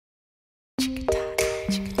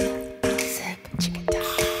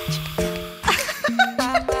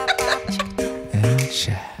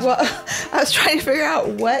was trying to figure out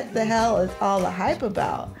what the hell is all the hype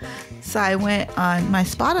about. So I went on my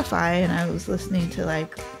Spotify and I was listening to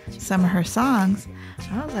like some of her songs.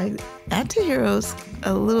 I was like, Antihero's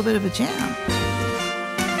a little bit of a jam.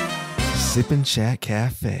 Sip and Chat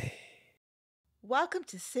Cafe. Welcome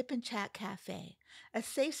to Sip and Chat Cafe, a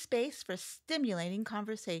safe space for stimulating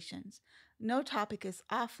conversations. No topic is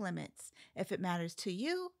off limits. If it matters to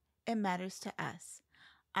you, it matters to us.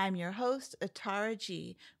 I'm your host, Atara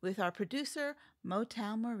G, with our producer,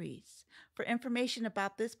 Motown Maurice. For information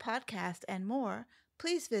about this podcast and more,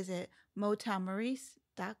 please visit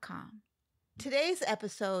motownmaurice.com. Today's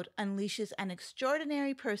episode unleashes an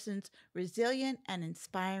extraordinary person's resilient and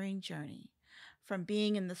inspiring journey. From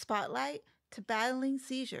being in the spotlight to battling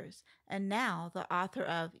seizures, and now the author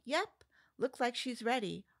of Yep, Looks Like She's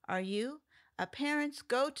Ready, Are You? A parent's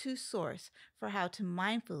go-to source for how to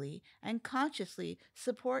mindfully and consciously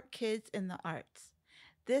support kids in the arts.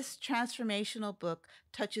 This transformational book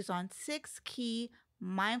touches on 6 key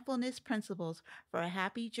mindfulness principles for a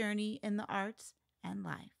happy journey in the arts and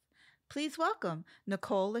life. Please welcome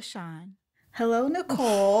Nichole LeShawn. Hello,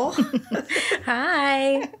 Nichole.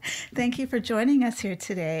 Hi. Thank you for joining us here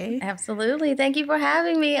today. Absolutely. Thank you for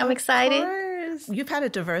having me. I'm excited. Of course. You've had a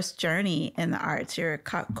diverse journey in the arts. You're a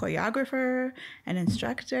choreographer, an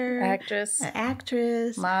instructor, Actress, an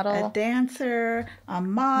actress, model, a dancer, a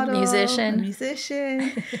model,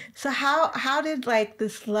 musician. So how did like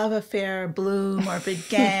this love affair bloom or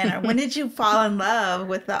begin, or when did you fall in love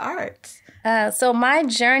with the arts? So my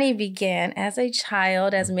journey began as a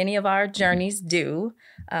child, as many of our journeys do.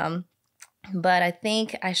 But I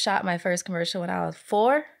think I shot my first commercial when I was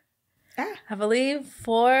 4. I believe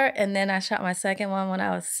 4, and then I shot my second one when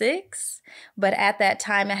I was 6. But at that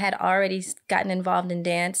time, I had already gotten involved in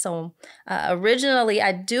dance. So originally,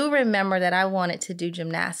 I do remember that I wanted to do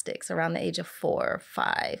gymnastics around the age of 4 or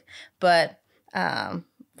 5. But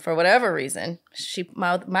for whatever reason,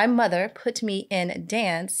 my mother put me in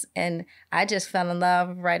dance, and I just fell in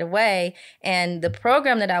love right away. And the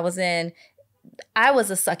program that I was in, I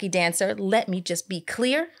was a sucky dancer. Let me just be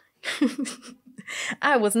clear.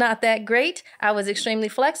 I was not that great. I was extremely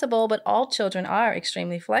flexible, but all children are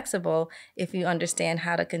extremely flexible if you understand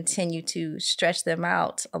how to continue to stretch them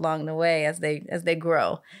out along the way as they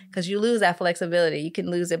grow. Because you lose that flexibility. You can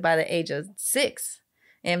lose it by the age of 6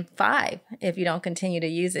 and 5 if you don't continue to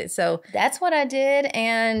use it. So that's what I did.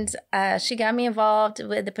 And she got me involved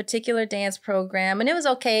with the particular dance program. And it was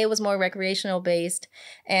okay. It was more recreational based.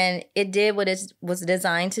 And it did what it was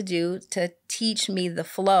designed to do, to teach me the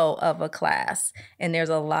flow of a class. And there's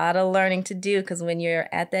a lot of learning to do, because when you're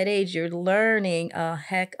at that age, you're learning a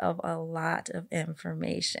heck of a lot of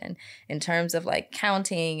information in terms of like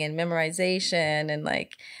counting and memorization and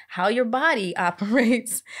like how your body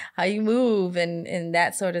operates, how you move and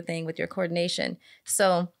that sort of thing with your coordination.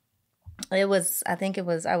 So I was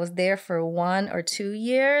there for 1 or 2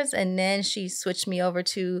 years, and then she switched me over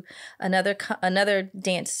to another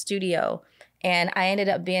dance studio. And I ended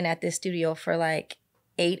up being at this studio for like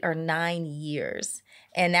 8 or 9 years.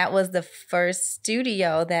 And that was the first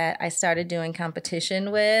studio that I started doing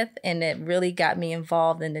competition with. And it really got me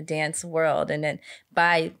involved in the dance world. And then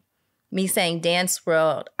by me saying dance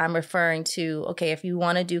world, I'm referring to, okay, if you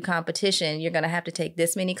want to do competition, you're going to have to take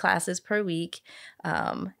this many classes per week.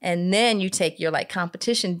 And then you take your like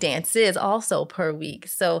competition dances also per week.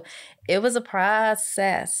 So it was a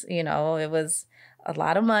process, it was a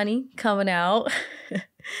lot of money coming out.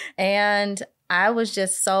 And I was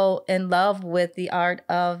just so in love with the art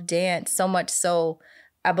of dance, so much so,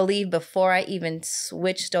 I believe before I even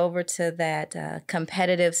switched over to that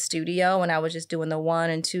competitive studio, when I was just doing the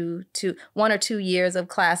 1 or 2 years of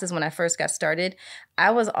classes when I first got started,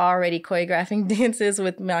 I was already choreographing dances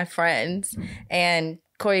with my friends and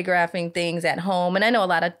choreographing things at home. And I know a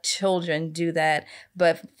lot of children do that,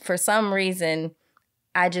 but for some reason,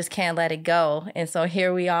 I just can't let it go. And so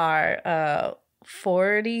here we are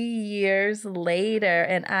 40 years later,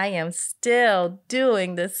 and I am still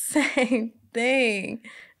doing the same thing.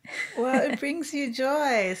 Well, it brings you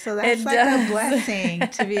joy. So that's a blessing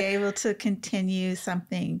to be able to continue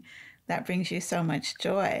something that brings you so much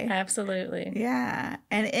joy. Absolutely. Yeah.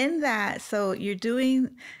 And in that, so you're doing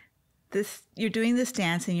this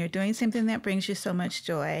dancing, you're doing something that brings you so much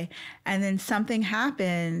joy, and then something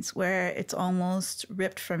happens where it's almost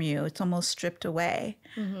ripped from you. It's almost stripped away.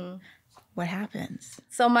 Mm-hmm. What happens?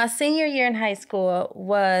 So my senior year in high school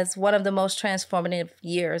was one of the most transformative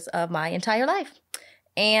years of my entire life.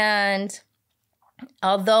 And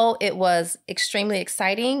although it was extremely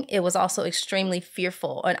exciting, it was also extremely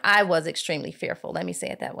fearful. And I was extremely fearful. Let me say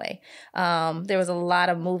it that way. There was a lot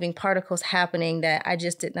of moving particles happening that I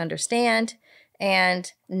just didn't understand.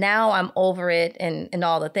 And now I'm over it and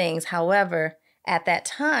all the things. However, at that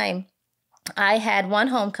time, I had one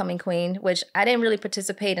homecoming queen, which I didn't really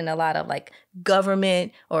participate in a lot of like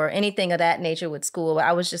government or anything of that nature with school.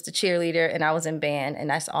 I was just a cheerleader and I was in band and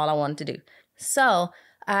that's all I wanted to do. So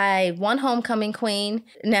I won homecoming queen.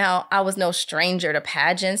 Now, I was no stranger to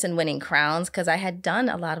pageants and winning crowns because I had done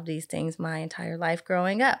a lot of these things my entire life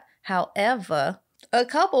growing up. However, a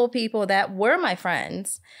couple of people that were my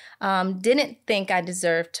friends didn't think I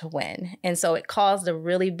deserved to win. And so they caused a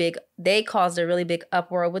really big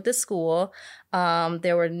uproar with the school.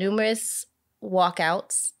 There were numerous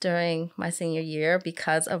walkouts during my senior year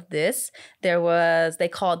because of this. They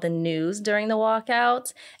called the news during the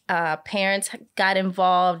walkouts. Parents got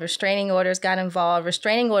involved, restraining orders got involved,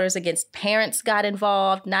 restraining orders against parents got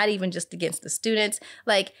involved, not even just against the students.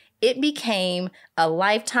 Like, it became a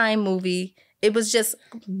Lifetime movie. It was just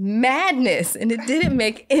madness and it didn't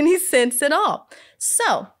make any sense at all.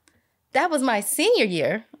 So that was my senior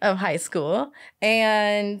year of high school.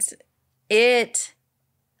 And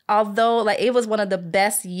although it was one of the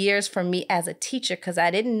best years for me as a teacher because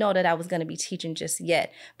I didn't know that I was going to be teaching just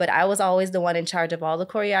yet, but I was always the one in charge of all the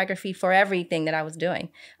choreography for everything that I was doing.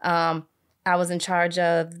 I was in charge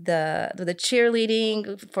of the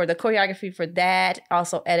cheerleading for the choreography for that,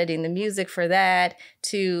 also editing the music for that,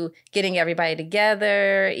 to getting everybody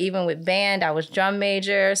together. Even with band, I was drum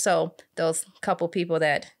major. So those couple people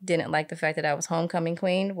that didn't like the fact that I was homecoming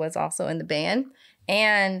queen was also in the band.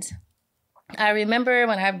 And I remember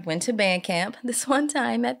when I went to band camp, this one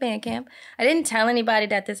time at band camp, I didn't tell anybody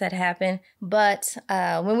that this had happened, but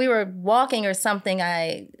when we were walking or something,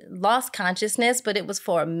 I lost consciousness, but it was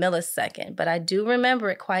for a millisecond. But I do remember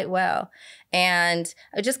it quite well. And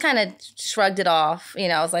I just kind of shrugged it off.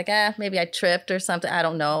 I was like, maybe I tripped or something. I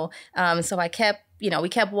don't know. So we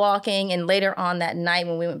kept walking. And later on that night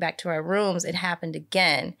when we went back to our rooms, it happened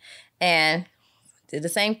again. And did the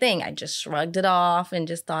same thing. I just shrugged it off and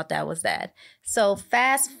just thought that was that. So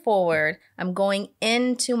fast forward, I'm going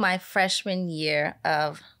into my freshman year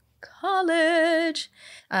of college.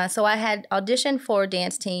 So I had auditioned for a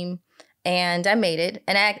dance team and I made it.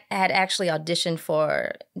 And I had actually auditioned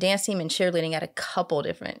for dance team and cheerleading at a couple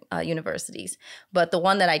different universities. But the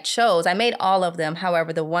one that I chose, I made all of them.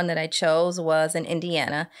 However, the one that I chose was in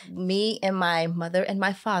Indiana. Me and my mother and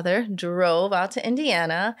my father drove out to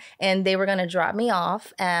Indiana and they were going to drop me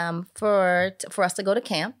off for us to go to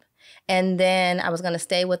camp. And then I was going to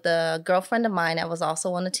stay with a girlfriend of mine that was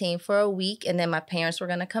also on the team for a week. And then my parents were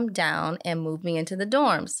going to come down and move me into the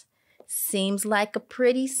dorms. Seems like a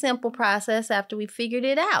pretty simple process after we figured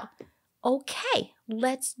it out. Okay,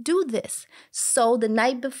 let's do this. So the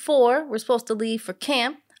night before we're supposed to leave for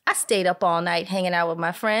camp, I stayed up all night hanging out with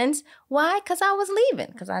my friends. Why? Because I was leaving.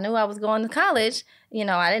 Because I knew I was going to college.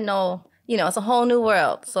 I didn't know, it's a whole new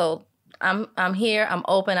world. So I'm here, I'm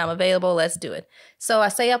open, I'm available, let's do it. So I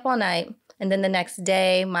stay up all night. And then the next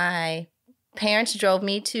day, my parents drove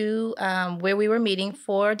me to where we were meeting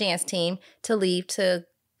for dance team to leave to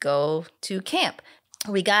go to camp.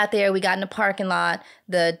 We got there, we got in the parking lot.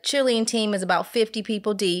 The cheerleading team is about 50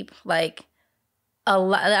 people deep, like a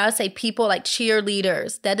lot. I would say people like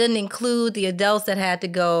cheerleaders. That didn't include the adults that had to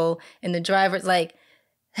go and the drivers. Like,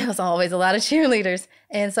 there was always a lot of cheerleaders.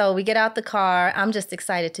 And so we get out the car. I'm just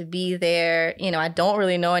excited to be there. I don't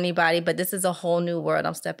really know anybody, but this is a whole new world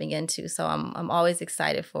I'm stepping into. So I'm always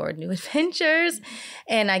excited for new adventures.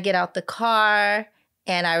 And I get out the car.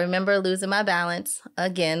 And I remember losing my balance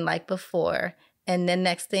again, like before. And then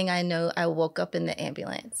next thing I know, I woke up in the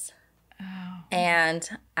ambulance. Oh. And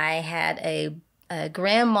I had a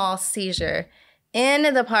grand mal seizure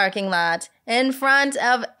in the parking lot in front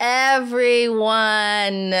of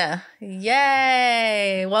everyone.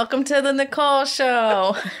 Yay! Welcome to the Nichole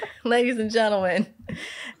Show, ladies and gentlemen.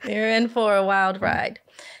 You're in for a wild ride.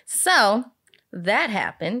 So that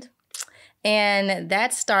happened. And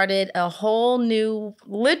that started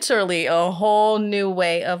literally a whole new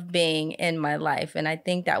way of being in my life. And I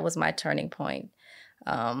think that was my turning point.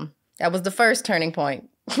 That was the first turning point.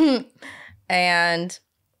 And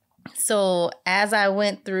so as I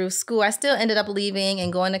went through school, I still ended up leaving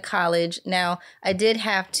and going to college. Now, I did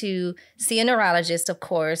have to see a neurologist, of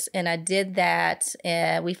course. And I did that.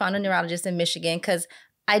 We found a neurologist in Michigan because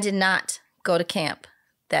I did not go to camp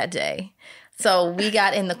that day. So we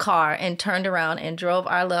got in the car and turned around and drove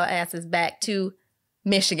our little asses back to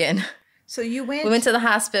Michigan. So you went... We went to the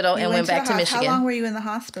hospital and went back to Michigan. How long were you in the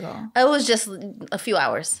hospital? It was just a few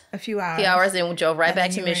hours. A few hours. A few hours, and we drove right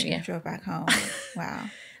back to Michigan. You drove back home. Wow.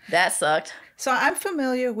 That sucked. So I'm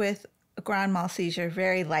familiar with a grand mal seizure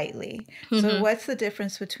very lightly. So what's the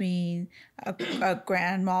difference between a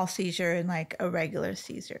grand mal seizure and like a regular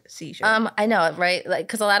seizure? I know, right? Like,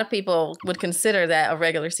 because a lot of people would consider that a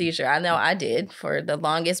regular seizure. I know I did for the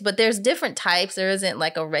longest, but there's different types. There isn't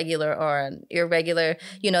like a regular or an irregular.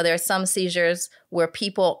 You know, there are some seizures where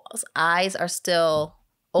people's eyes are still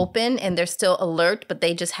open and they're still alert, but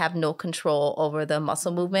they just have no control over the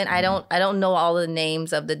muscle movement. I don't know all the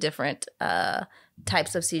names of the different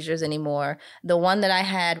types of seizures anymore. The one that I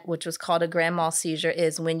had, which was called a grand mal seizure,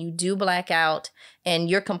 is when you do black out and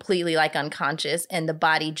you're completely like unconscious and the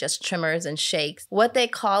body just tremors and shakes. What they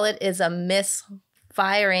call it is a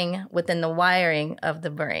misfiring within the wiring of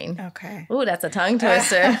the brain. Okay. Ooh, that's a tongue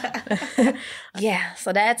twister. Yeah.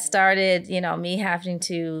 So that started, me having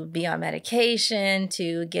to be on medication,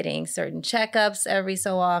 to getting certain checkups every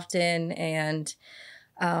so often. And,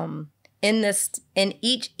 in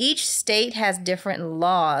each state has different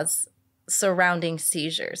laws surrounding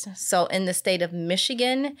seizures. So in the state of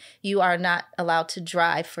Michigan, you are not allowed to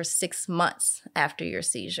drive for 6 months after your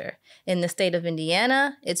seizure. In the state of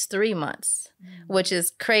Indiana, it's 3 months, which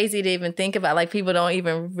is crazy to even think about. Like, people don't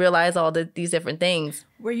even realize all these different things.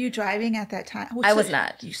 Were you driving at that time? I was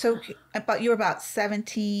not. So you were about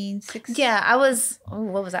 17, 16? Yeah, I was,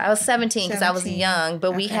 what was I? I was 17 because I was young,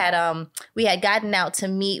 but we had gotten out to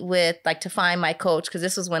meet with, like, to find my coach, because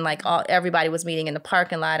this was when like everybody was meeting in the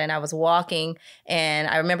parking lot, and I was walking, and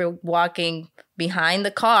I remember walking behind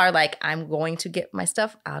the car like, I'm going to get my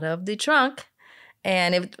stuff out of the trunk,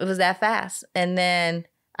 and it was that fast. And then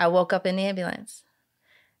I woke up in the ambulance.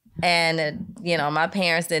 And, my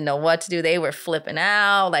parents didn't know what to do. They were flipping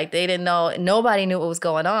out. Like, they didn't know. Nobody knew what was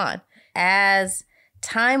going on. As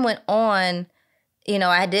time went on,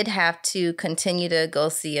 I did have to continue to go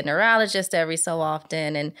see a neurologist every so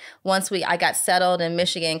often. And once I got settled in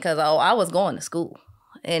Michigan, because, I was going to school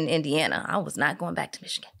in Indiana. I was not going back to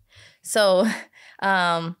Michigan. So,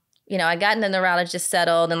 I got in the neurologist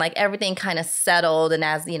settled, and like everything kind of settled. And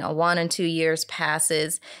as, 1 and 2 years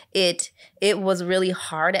passes, it was really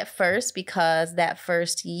hard at first, because that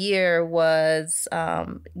first year was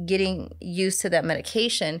getting used to that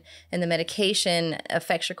medication, and the medication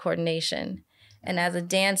affects your coordination. And as a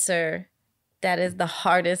dancer, that is the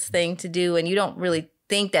hardest thing to do. And you don't really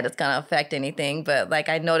think that it's going to affect anything. But like,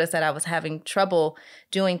 I noticed that I was having trouble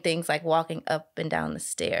doing things like walking up and down the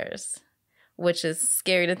stairs, which is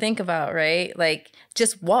scary to think about, right? Like,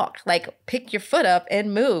 just walk, like pick your foot up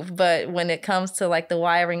and move. But when it comes to like the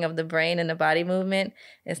wiring of the brain and the body movement,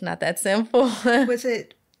 it's not that simple. Was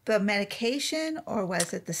it the medication, or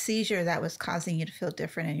was it the seizure that was causing you to feel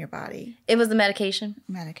different in your body? It was the medication.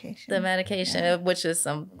 The medication, yeah. Which is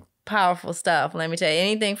some powerful stuff. Let me tell you,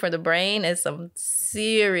 anything for the brain is some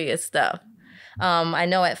serious stuff. I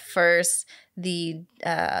know at first the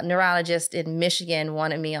neurologist in Michigan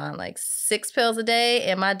wanted me on like 6 pills a day,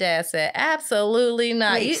 and my dad said, absolutely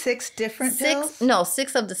not. Wait, 6 different pills? No,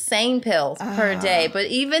 6 of the same pills per day. But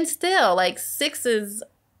even still, like 6 is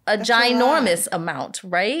That's ginormous amount,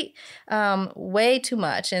 right? Way too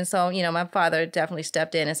much. And so, my father definitely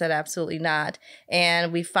stepped in and said, absolutely not.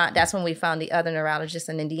 And that's when we found the other neurologist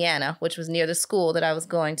in Indiana, which was near the school that I was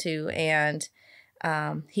going to. And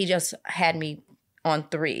he just had me on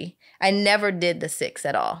 3. I never did the 6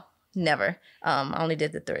 at all. Never. I only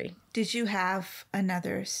did the 3. Did you have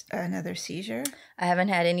another seizure? I haven't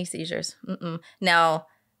had any seizures. Now,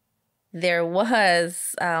 there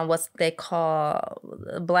was what they call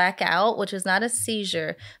blackout, which is not a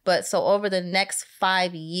seizure. But so over the next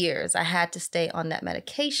 5 years, I had to stay on that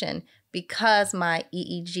medication because my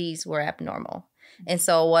EEGs were abnormal. And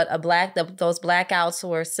so those blackouts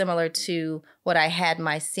were similar to what I had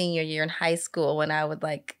my senior year in high school, when I would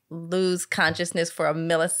like lose consciousness for a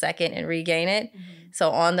millisecond and regain it. Mm-hmm.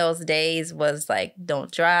 So on those days was like,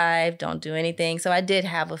 don't drive, don't do anything. So I did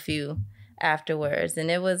have a few afterwards,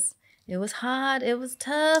 and it was hard. It was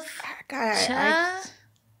tough. God,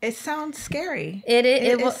 it sounds scary.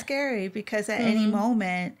 It was scary, because at any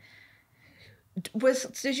moment,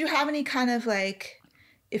 did you have any kind of like,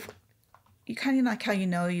 if you kind of like how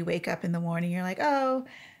you wake up in the morning, you're like, oh,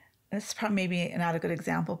 this is probably maybe not a good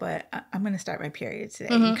example, but I'm going to start my period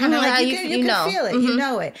today. You kind of like, you can feel it. You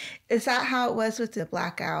know it. Is that how it was with the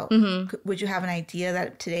blackout? Would you have an idea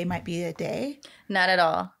that today might be a day? Not at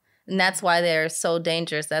all. And that's why they're so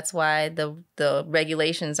dangerous. That's why the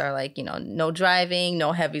regulations are like, no driving,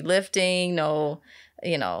 no heavy lifting, no,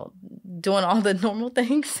 doing all the normal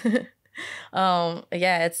things.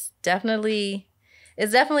 Yeah,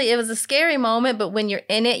 it was a scary moment, but when you're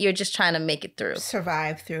in it, you're just trying to make it through.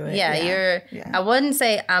 Survive through it. I wouldn't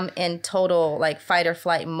say I'm in total like fight or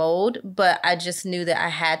flight mode, but I just knew that I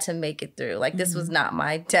had to make it through. Like this was not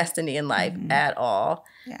my destiny in life at all.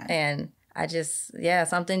 Yeah. And I just,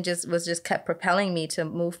 something just kept propelling me to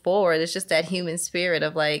move forward. It's just that human spirit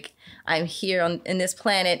of like, I'm here in this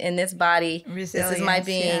planet, in this body. Resilience, this is my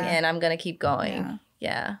being, and I'm going to keep going.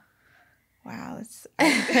 Yeah. Wow.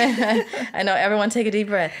 I know. Everyone take a deep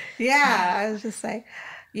breath. Yeah. I was just like,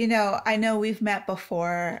 I know we've met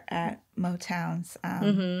before at Motown's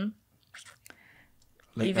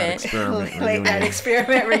late night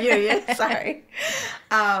experiment reunion. Sorry.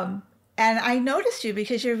 And I noticed you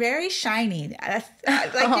because you're very shiny. You're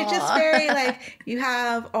just very you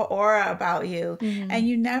have an aura about you. And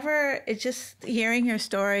it's just hearing your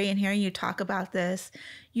story and hearing you talk about this,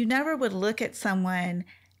 you never would look at someone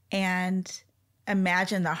and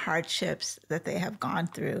imagine the hardships that they have gone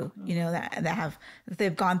through, that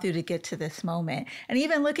they've gone through to get to this moment. And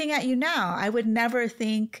even looking at you now, I would never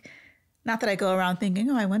think, not that I go around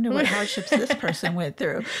thinking, I wonder what hardships this person went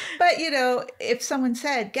through. But, if someone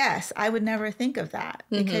said, guess, I would never think of that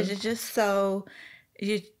because you're just so,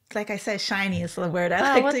 like I said, shiny is the word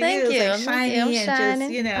I like to use. You. Like shiny and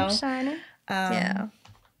shining. just, I'm shining.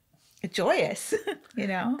 Joyous,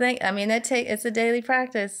 it's a daily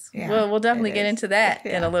practice. Yeah, we'll definitely get into that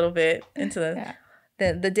in a little bit, into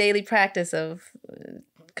the daily practice of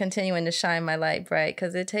continuing to shine my light bright,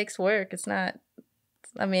 because it takes work. It's not,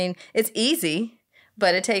 it's easy,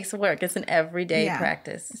 but it takes work. It's an everyday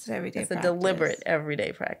practice. It's an everyday practice. It's a deliberate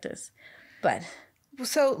everyday practice. But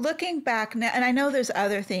so looking back now, and I know there's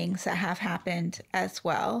other things that have happened as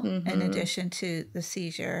well in addition to the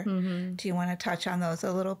seizure. Do you want to touch on those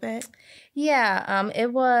a little bit? Yeah,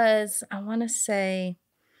 it was, I want to say,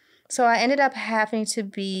 so I ended up having to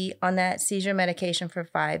be on that seizure medication for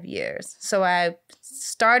 5 years. So I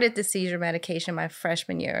started the seizure medication my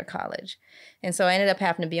freshman year of college. And so I ended up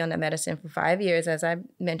having to be on that medicine for 5 years, as I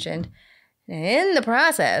mentioned. In the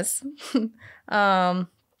process,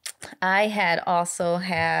 I had also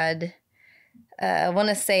had, I want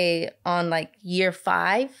to say on like year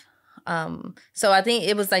 5. So I think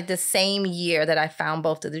it was like the same year that I found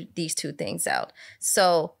both of these two things out.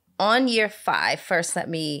 So on year 5, first let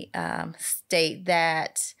me state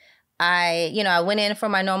that I went in for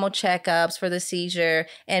my normal checkups for the seizure.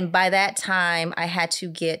 And by that time, I had to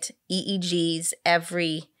get EEGs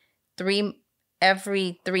every 3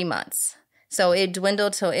 months. So it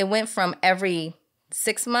dwindled till it went from every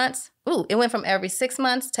 6 months. It went from every 6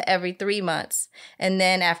 months to every 3 months. And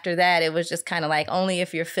then after that, it was just kind of like only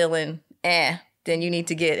if you're feeling then you need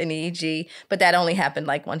to get an EEG. But that only happened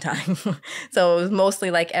like one time. So it was mostly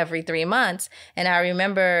like every 3 months. And I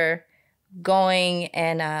remember going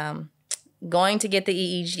to get the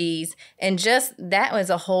EEGs, and just that was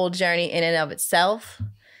a whole journey in and of itself.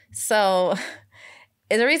 So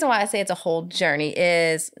the reason why I say it's a whole journey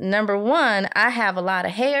is, number one, I have a lot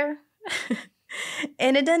of hair.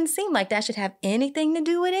 And it doesn't seem like that should have anything to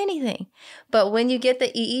do with anything. But when you get the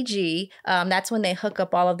EEG, that's when they hook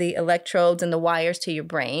up all of the electrodes and the wires to your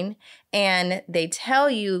brain. And they tell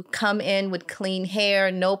you, come in with clean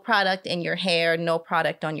hair, no product in your hair, no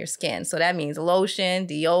product on your skin. So that means lotion,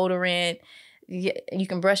 deodorant, you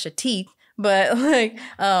can brush your teeth. But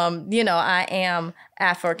I am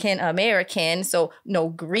African American, so no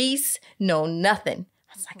grease, no nothing.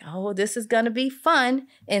 I was like, oh, this is going to be fun.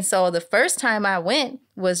 And so the first time I went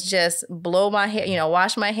was just blow my hair,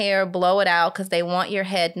 wash my hair, blow it out, because they want your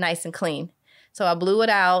head nice and clean. So I blew it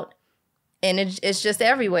out, and it's just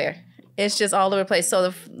everywhere. It's just all over the place.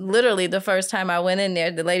 So literally the first time I went in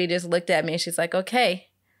there, the lady just looked at me and she's like, okay,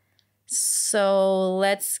 so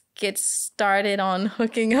let's get started on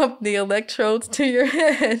hooking up the electrodes to your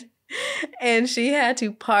head. And she had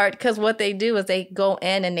to part, because what they do is they go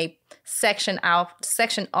in and they section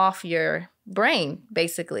off your brain,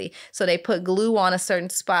 basically. So they put glue on a certain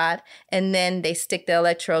spot, and then they stick the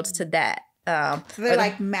electrodes to that. So they're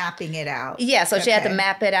like mapping it out. Yeah, so she had to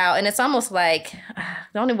map it out. And it's almost like,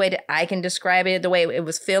 the only way that I can describe it, the way it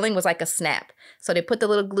was feeling was like a snap. So they put the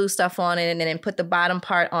little glue stuff on it, and then put the bottom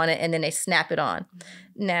part on it, and then they snap it on.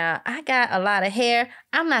 Now, I got a lot of hair.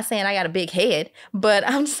 I'm not saying I got a big head, but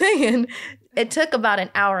I'm saying it took about an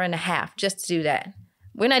hour and a half just to do that.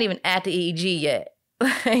 We're not even at the EEG yet.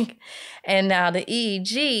 And now the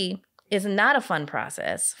EEG is not a fun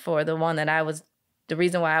process for the one that the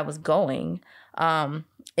reason why I was going. In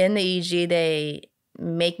the EEG, they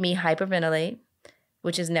make me hyperventilate,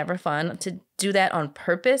 which is never fun. To do that on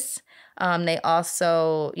purpose, they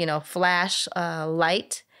also, flash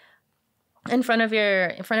light in front of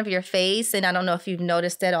your face. And I don't know if you've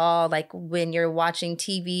noticed at all, like when you're watching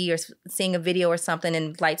TV or seeing a video or something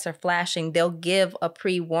and lights are flashing, they'll give a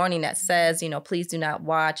pre-warning that says, please do not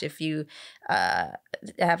watch if you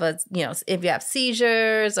if you have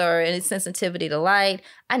seizures or any sensitivity to light.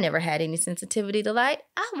 I never had any sensitivity to light.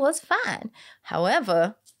 I was fine.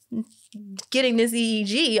 However, getting this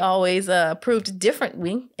EEG always proved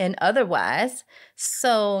differently and otherwise.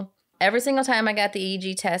 So every single time I got the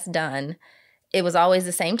EEG test done, it was always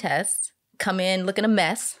the same test. Come in looking a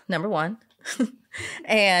mess, number one,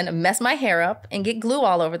 and mess my hair up and get glue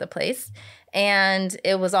all over the place. And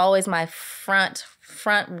it was always my front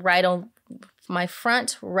right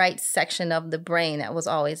section of the brain that was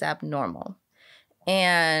always abnormal.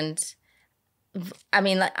 And I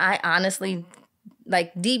mean, like, I honestly,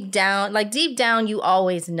 deep down, you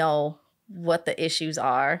always know what the issues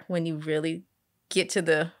are when you really get to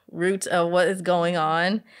the root of what is going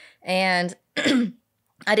on. And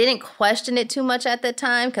I didn't question it too much at the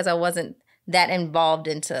time because I wasn't that involved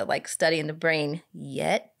into studying the brain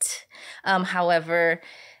yet. However,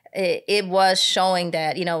 it was showing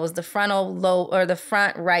that, it was the frontal lobe or the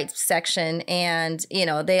front right section. And,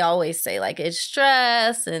 they always say it's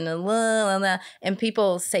stress and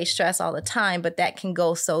people say stress all the time, but that can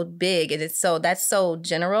go so big and that's so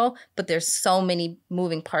general, but there's so many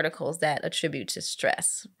moving particles that attribute to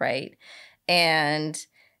stress. Right. And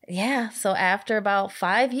yeah, so after about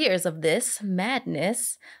 5 years of this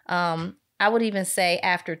madness, I would even say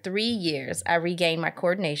after 3 years, I regained my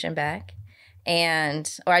coordination back.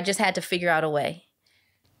 Or I just had to figure out a way.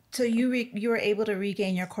 So you were able to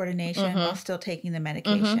regain your coordination while still taking the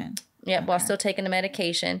medication? Yeah, okay. While still taking the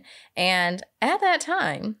medication. And at that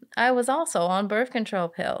time, I was also on birth control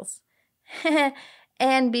pills.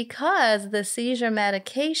 And because the seizure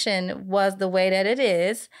medication was the way that it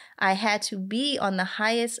is, I had to be on the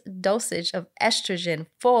highest dosage of estrogen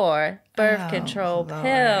for birth control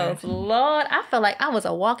pills. Lord, I felt like I was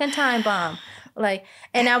a walking time bomb.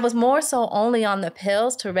 And I was more so only on the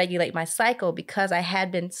pills to regulate my cycle because I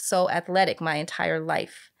had been so athletic my entire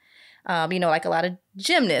life. Like a lot of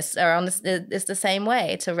gymnasts are on this, it's the same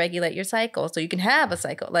way to regulate your cycle so you can have a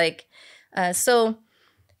cycle.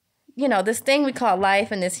 This thing we call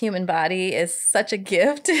life in this human body is such a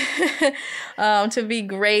gift to be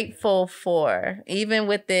grateful for. Even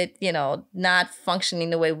with it, not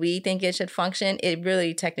functioning the way we think it should function, it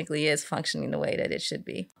really technically is functioning the way that it should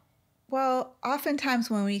be. Well, oftentimes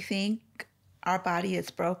when we think our body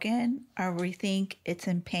is broken or we think it's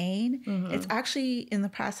in pain, it's actually in the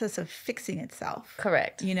process of fixing itself.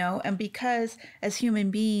 Correct. And because as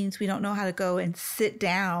human beings, we don't know how to go and sit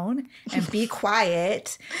down and be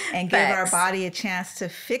quiet and give our body a chance to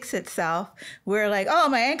fix itself. We're like, oh,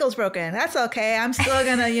 my ankle's broken. That's okay. I'm still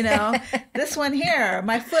going to, this one here,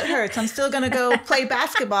 my foot hurts. I'm still going to go play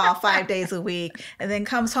basketball 5 days a week. And then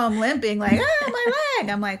comes home limping like, my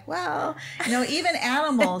leg. I'm like, well, even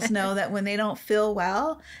animals know that when they don't feel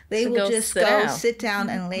well, they will just go sit down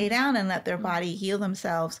and lay down and let their body heal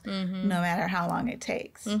themselves no matter how long it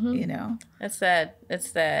takes. It's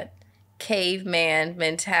that caveman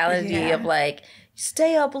mentality of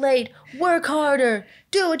stay up late, work harder,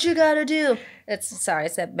 do what you gotta do. It's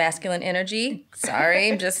that masculine energy.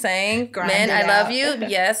 Sorry, I'm just saying. Men, I love you.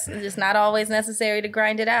 Yes, it's not always necessary to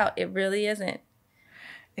grind it out. It really isn't.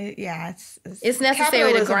 It's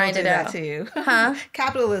necessary to grind it out. Too. Huh?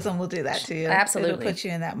 Capitalism will do that too. Absolutely. It'll put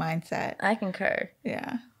you in that mindset. I concur.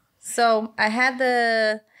 Yeah. So I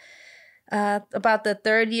had about the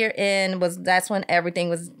third year in that's when everything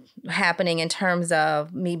was happening in terms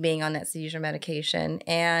of me being on that seizure medication.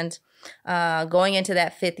 And going into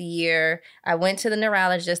that 5th year, I went to the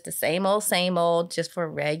neurologist, the same old, just for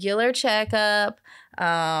regular checkup.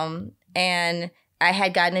 And I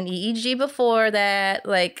had gotten an EEG before that,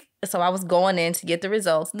 so I was going in to get the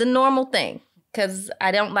results, the normal thing, because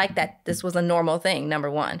I don't like that this was a normal thing,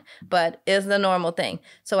 number one, but it's the normal thing.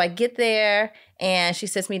 So I get there and she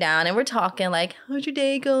sits me down and we're talking how's your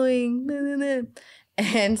day going?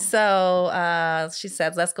 And so she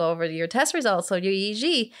says, let's go over your test results, so your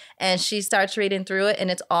EEG. And she starts reading through it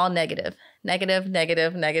and it's all negative.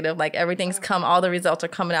 Everything's all the results are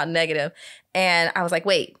coming out negative. And I was like,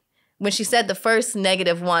 wait. When she said the first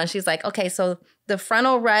negative one, she's like, okay, so the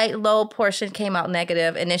frontal right lobe portion came out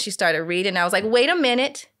negative. And then she started reading. I was like, wait a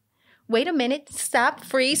minute. Stop,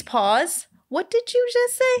 freeze, pause. What did you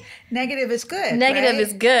just say? Negative is good. Negative right?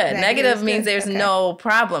 is good. Negative means good. There's no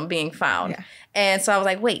problem being found. Yeah. And so I was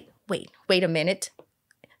like, wait a minute.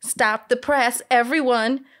 Stop the press,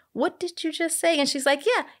 everyone. What did you just say? And she's like,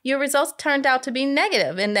 yeah, your results turned out to be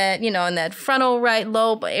negative in that, in that frontal right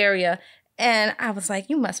lobe area. And I was like,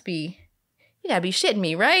 you must be you gotta be shitting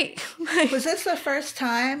me, right? Was this the first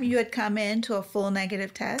time you had come in to a full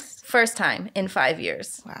negative test? First time in 5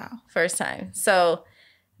 years. Wow. First time. So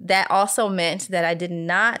that also meant that I did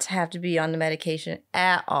not have to be on the medication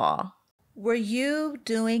at all. Were you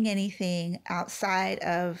doing anything outside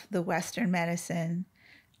of the Western medicine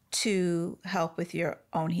to help with your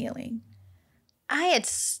own healing? I had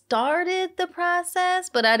started the process,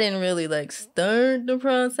 but I didn't really start the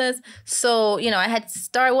process. So, I had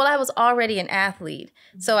started, I was already an athlete.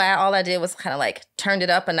 So all I did was kind of turned it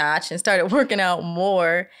up a notch and started working out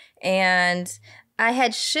more. And I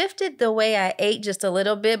had shifted the way I ate just a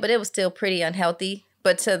little bit, but it was still pretty unhealthy.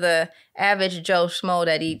 But to the average Joe Schmo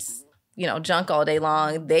that eats, junk all day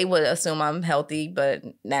long, they would assume I'm healthy, but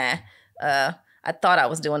nah. I thought I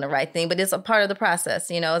was doing the right thing, but it's a part of the process,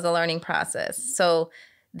 it's a learning process. So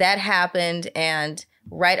that happened. And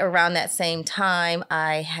right around that same time,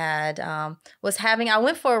 I had, I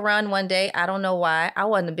went for a run one day. I don't know why. I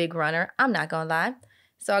wasn't a big runner. I'm not going to lie.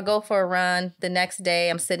 So I go for a run. The next day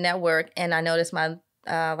I'm sitting at work and I notice my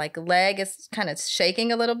leg is kind of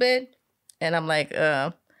shaking a little bit. And I'm like,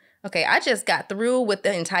 okay, I just got through with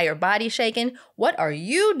the entire body shaking. What are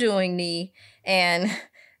you doing, knee? And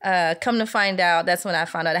come to find out, that's when I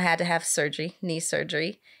found out I had to have surgery, knee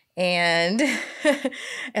surgery. And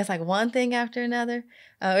it's one thing after another.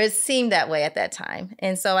 It seemed that way at that time.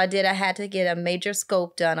 And so I had to get a major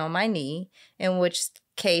scope done on my knee, in which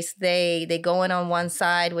case they go in on one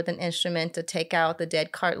side with an instrument to take out the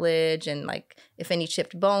dead cartilage and if any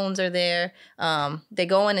chipped bones are there. They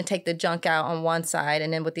go in and take the junk out on one side,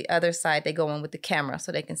 and then with the other side, they go in with the camera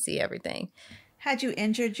so they can see everything. Had you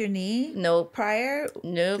injured your knee? Nope. Prior?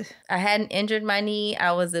 Nope. I hadn't injured my knee.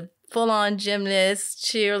 I was a full-on gymnast,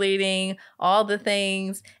 cheerleading, all the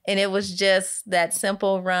things. And it was just that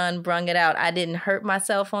simple run brung it out. I didn't hurt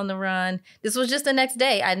myself on the run. This was just the next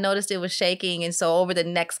day. I noticed it was shaking. And so over the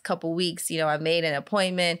next couple weeks, I made an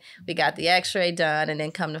appointment. We got the x-ray done. And then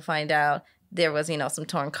come to find out there was, some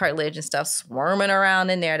torn cartilage and stuff swarming around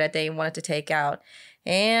in there that they wanted to take out.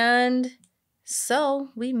 And so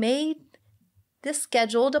we made this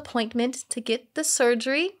scheduled appointment to get the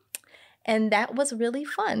surgery, and that was really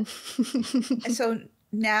fun. And so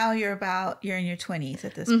now you're in your 20s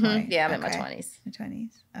at this point. Yeah, I'm in my 20s. Your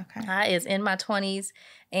 20s. Okay. I is in my 20s,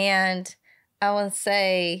 and I would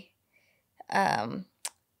say after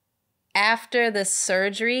the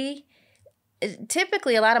surgery,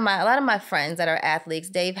 typically a lot of my friends that are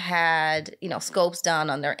athletes, they've had scopes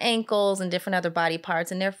done on their ankles and different other body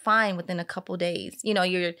parts, and they're fine within a couple days.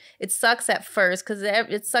 It sucks at first because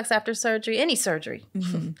it sucks after surgery, any surgery,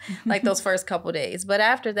 those first couple days. But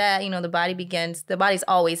after that, the body's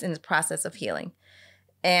always in the process of healing.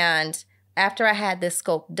 And after I had this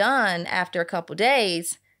scope done, after a couple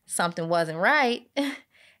days, something wasn't right.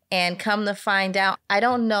 And come to find out, I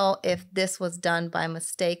don't know if this was done by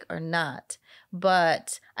mistake or not,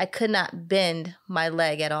 but I could not bend my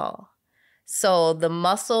leg at all. So the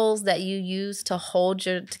muscles that you use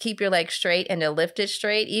to keep your leg straight and to lift it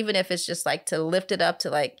straight, even if it's just to lift it up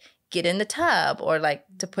to get in the tub or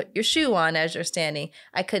to put your shoe on as you're standing,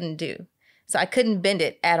 I couldn't do. So I couldn't bend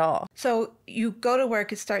it at all. So you go to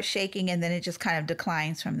work, it starts shaking, and then it just kind of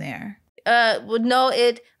declines from there. No,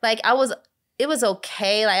 it was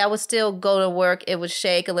okay. I would still go to work. It would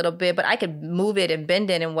shake a little bit, but I could move it and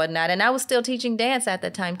bend it and whatnot. And I was still teaching dance at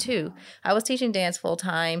that time too. I was teaching dance full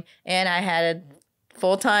time, and I had a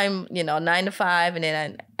full time, 9 to 5, and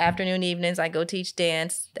then afternoon, evenings, I go teach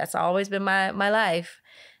dance. That's always been my life.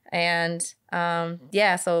 And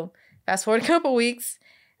so fast forward a couple weeks,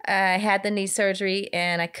 I had the knee surgery,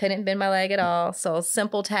 and I couldn't bend my leg at all. So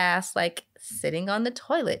simple tasks like sitting on the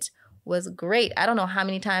toilet was great. I don't know how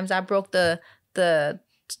many times I broke the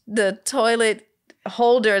toilet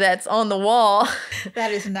holder that's on the wall.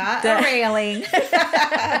 That is not a railing.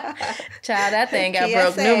 Child, that thing got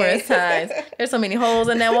broke numerous times. There's so many holes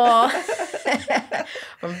in that wall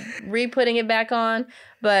from re-putting it back on.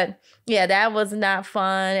 But yeah, that was not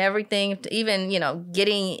fun. Everything, even,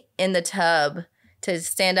 getting in the tub to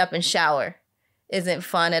stand up and shower isn't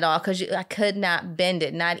fun at all because I could not bend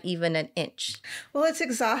it, not even an inch. Well, it's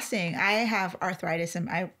exhausting. I have arthritis, and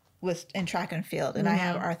I was in track and field, and I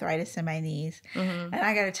have arthritis in my knees. And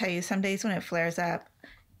I got to tell you, some days when it flares up,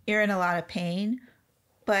 you're in a lot of pain,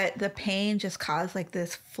 but the pain just caused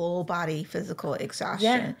this full body physical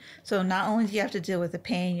exhaustion. Yeah. So not only do you have to deal with the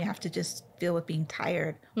pain, you have to just deal with being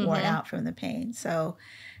tired, worn out from the pain. So,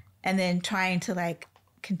 and then trying to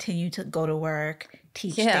continue to go to work,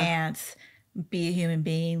 teach dance, be a human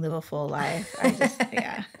being, live a full life. I just,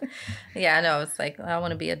 yeah. Yeah, I know. It's like, I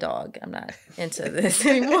want to be a dog. I'm not into this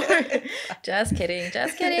anymore. Just kidding.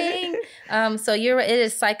 Just kidding. So it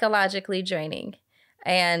is psychologically draining.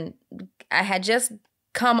 And I had just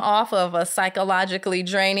come off of a psychologically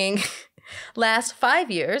draining last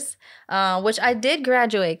 5 years, which I did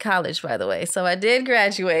graduate college, by the way. So I did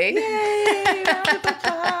graduate. Yay! Round of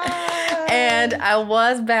applause. And I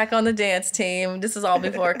was back on the dance team. This is all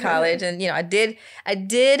before college. And, I did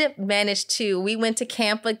manage to, we went to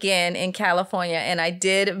camp again in California, and I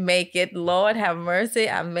did make it. Lord have mercy.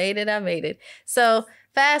 I made it. So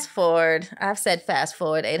fast forward. I've said fast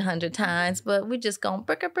forward 800 times, but we just gonna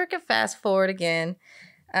brick fast forward again.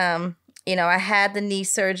 I had the knee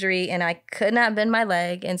surgery and I could not bend my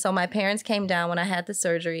leg. And so my parents came down when I had the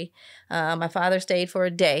surgery. My father stayed for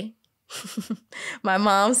a day. My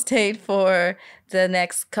mom stayed for the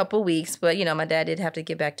next couple weeks, but my dad did have to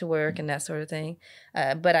get back to work and that sort of thing.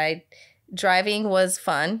 But driving was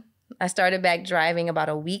fun. I started back driving about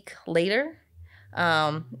a week later,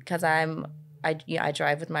 because I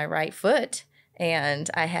drive with my right foot, and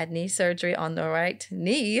I had knee surgery on the right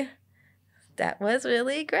knee. That was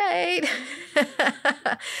really great.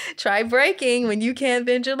 Try braking when you can't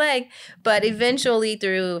bend your leg. But eventually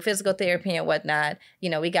through physical therapy and whatnot,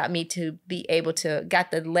 we got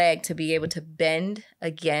the leg to be able to bend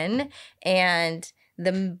again. And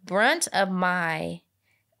the brunt of my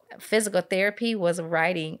physical therapy was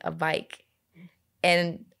riding a bike.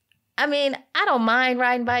 And I don't mind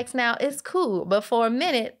riding bikes now. It's cool. But for a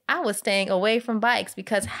minute, I was staying away from bikes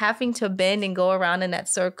because having to bend and go around in that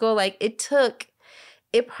circle, it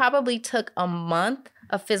probably took a month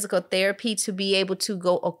of physical therapy to be able to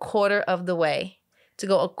go a quarter of the way.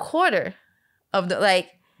 Talk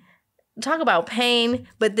about pain.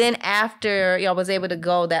 But then after I was able to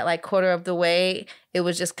go that quarter of the way, it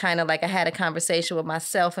was just kind of like I had a conversation with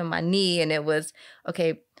myself and my knee, and it was,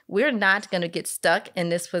 okay, we're not going to get stuck in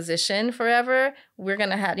this position forever. We're going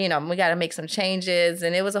to have, we got to make some changes.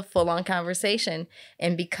 And it was a full-on conversation.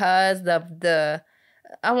 And because I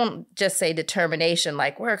won't just say determination,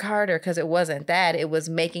 work harder, because it wasn't that. It was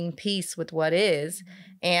making peace with what is,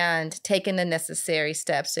 and taking the necessary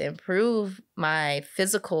steps to improve my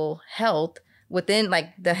physical health within,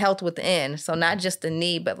 the health within. So not just the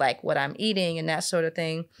knee, but what I'm eating and that sort of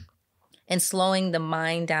thing, and slowing the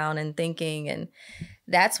mind down and thinking. And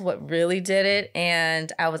that's what really did it.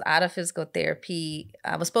 And I was out of physical therapy.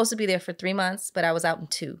 I was supposed to be there for 3 months, but I was out in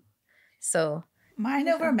 2. So mind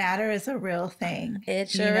over matter is a real thing. It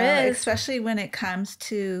sure is. Especially when it comes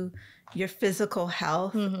to your physical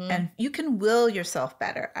health, Mm-hmm. and you can will yourself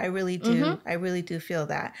better. I really do. Mm-hmm. I really do feel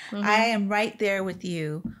that. Mm-hmm. I am right there with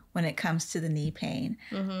you when it comes to the knee pain.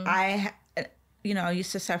 Mm-hmm. I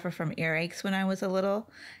used to suffer from earaches when I was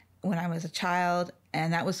a child,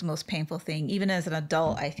 and that was the most painful thing. Even as an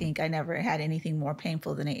adult, I think I never had anything more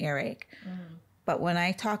painful than an earache. Mm-hmm. But when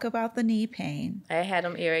I talk about the knee pain, I had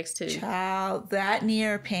them earaches too. Child, that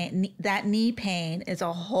knee pain is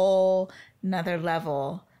a whole nother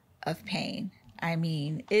level of pain.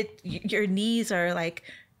 Your knees are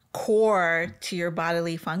core to your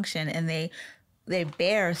bodily function, and they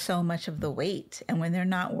bear so much of the weight. And when they're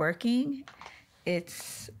not working,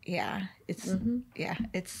 it's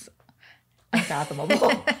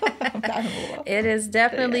unfathomable. It is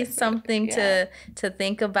definitely something to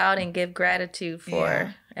think about and give gratitude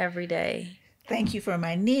for every day. Thank you for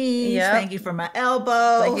my knees. Yep. Thank you for my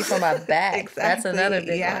elbow. Thank you for my back. Exactly. That's another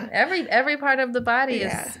big one. Every part of the body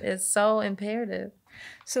is so imperative.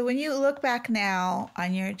 So when you look back now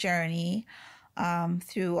on your journey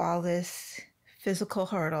through all this physical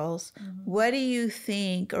hurdles, what do you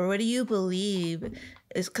think, or what do you believe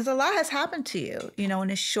is, because a lot has happened to you, in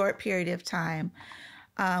a short period of time.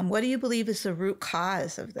 What do you believe is the root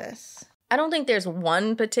cause of this? I don't think there's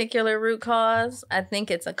one particular root cause. I think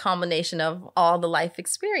it's a combination of all the life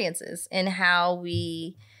experiences and how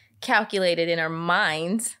we calculate it in our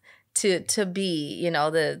minds to be,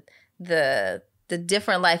 the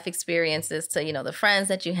different life experiences, to, the friends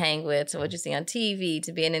that you hang with, to what you see on TV,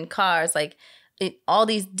 to being in cars, all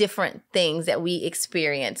these different things that we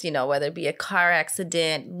experience, whether it be a car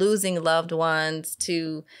accident, losing loved ones,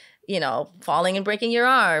 to, falling and breaking your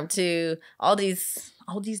arm, to all these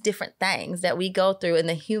different things that we go through in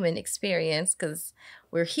the human experience, because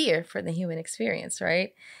we're here for the human experience,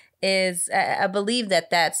 right? I believe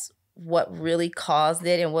that's what really caused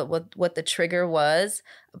it, and what the trigger was.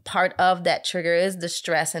 Part of that trigger is the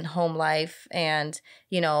stress in home life, and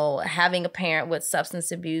having a parent with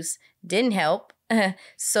substance abuse didn't help.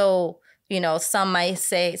 So some may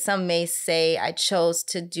say I chose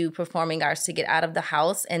to do performing arts to get out of the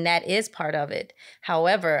house, and that is part of it.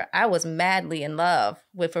 However, I was madly in love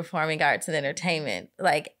with performing arts and entertainment.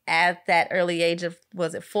 Like at that early age of,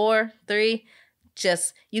 was it 4, 3?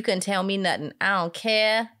 Just, you couldn't tell me nothing. I don't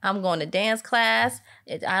care. I'm going to dance class.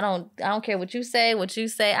 I don't care what you say.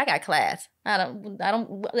 I got class. I don't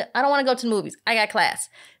want to go to the movies. I got class.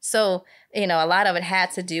 So, a lot of it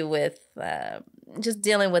had to do with just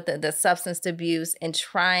dealing with the substance abuse and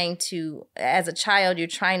trying to, as a child, you're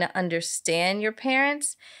trying to understand your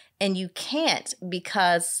parents, and you can't,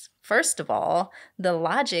 because first of all, the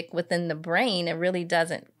logic within the brain, it really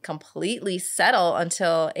doesn't completely settle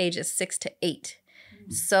until ages 6 to 8.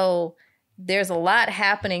 So there's a lot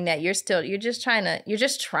happening that you're just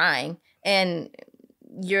trying. And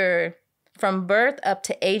you're from birth up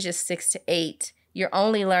to ages 6 to 8, you're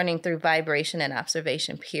only learning through vibration and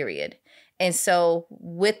observation, period. And so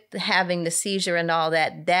with having the seizure and all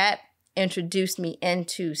that introduced me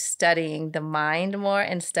into studying the mind more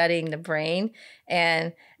and studying the brain.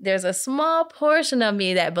 And there's a small portion of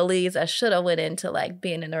me that believes I should have went into like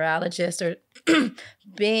being a neurologist or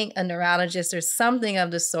being a neurologist or something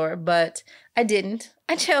of the sort, but I didn't.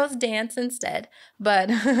 I chose dance instead. But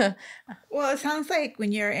well, it sounds like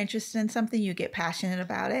when you're interested in something, you get passionate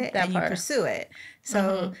about it and you pursue it.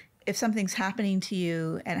 So if something's happening to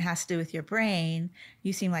you and it has to do with your brain,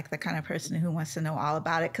 you seem like the kind of person who wants to know all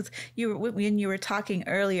about it. Because when you were talking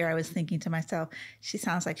earlier, I was thinking to myself, she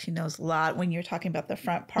sounds like she knows a lot. When you're talking about the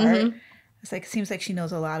front part, it's like, it seems like she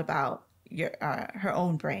knows a lot about her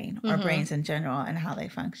own brain or brains in general and how they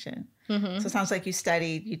function. So it sounds like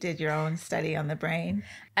you did your own study on the brain.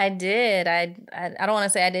 I did. I don't want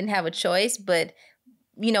to say I didn't have a choice, but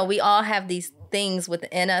we all have these things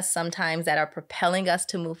within us sometimes that are propelling us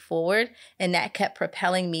to move forward. And that kept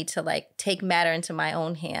propelling me to like take matter into my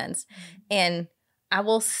own hands. And I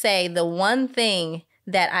will say the one thing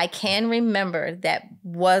that I can remember that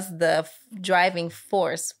was the driving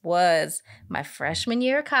force was my freshman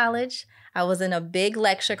year of college. I was in a big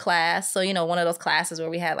lecture class. So, one of those classes where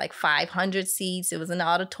we had like 500 seats. It was in the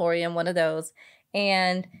auditorium, one of those.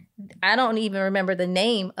 And I don't even remember the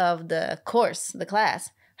name of the course, the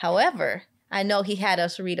class. However, I know he had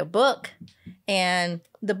us read a book, and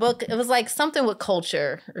the book, it was like something with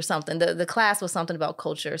culture or something. The class was something about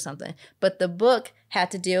culture or something. But the book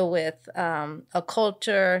had to deal with a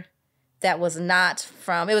culture that was not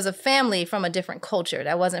from, it was a family from a different culture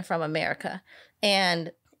that wasn't from America.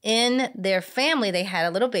 And in their family, they had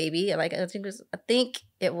a little baby, like I think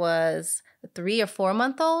it was a 3 or 4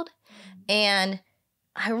 month old. And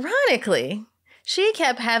ironically, she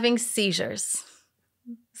kept having seizures.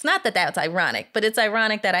 It's not that that's ironic, but it's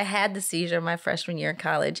ironic that I had the seizure my freshman year in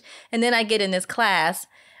college. And then I get in this class,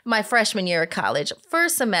 my freshman year of college,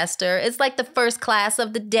 first semester. It's like the first class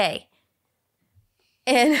of the day.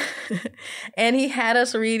 And he had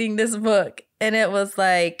us reading this book. And it was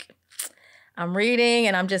like, I'm reading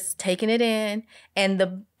and I'm just taking it in. And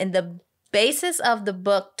the basis of the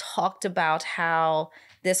book talked about how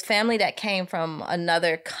this family that came from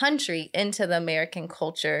another country into the American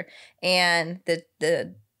culture, and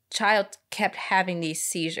the child kept having these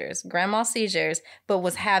seizures, grand mal seizures, but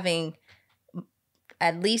was having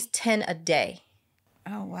at least 10 a day.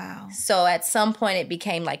 Oh, wow. So at some point it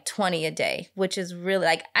became like 20 a day, which is really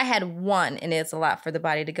like, I had one, and it's a lot for the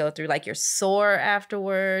body to go through. Like you're sore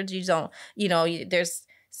afterwards. You don't, there's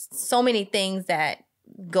so many things that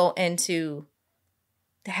go into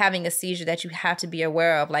having a seizure that you have to be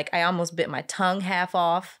aware of. Like I almost bit my tongue half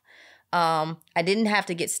off. I didn't have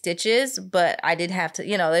to get stitches, but I did have to,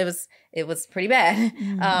 it was pretty bad.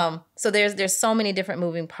 So there's so many different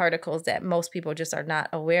moving particles that most people just are not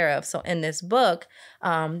aware of. So in this book,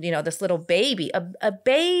 this little baby, a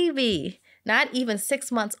baby, not even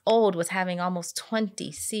 6 months old, was having almost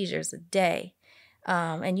 20 seizures a day.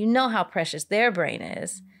 And you know how precious their brain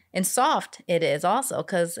is. And soft it is also,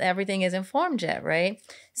 because everything is informed yet, right?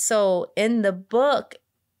 So in the book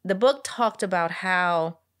talked about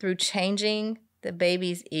how through changing the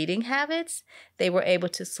baby's eating habits, they were able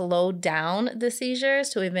to slow down the seizures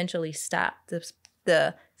to eventually stop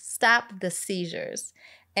the seizures.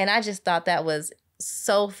 And I just thought that was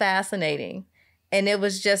so fascinating. And it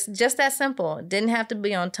was just that simple. Didn't have to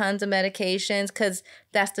be on tons of medications, because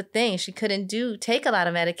that's the thing. She couldn't take a lot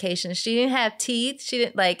of medication. She didn't have teeth. She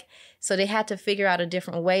didn't so they had to figure out a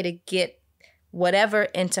different way to get whatever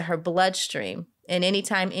into her bloodstream. And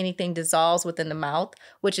anytime anything dissolves within the mouth,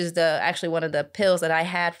 which is actually one of the pills that I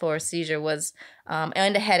had for a seizure was,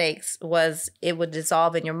 and the headaches, was it would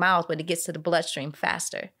dissolve in your mouth, but it gets to the bloodstream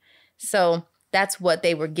faster. So that's what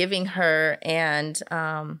they were giving her. And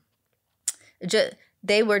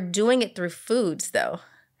They were doing it through foods though.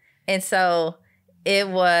 And so it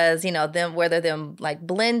was, them, whether them like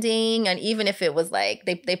blending, and even if it was like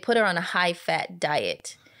they put her on a high fat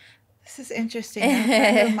diet. This is interesting. A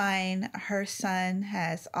friend of mine, her son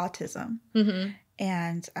has autism,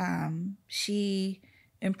 and she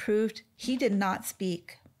improved. He did not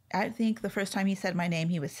speak. I think the first time he said my name,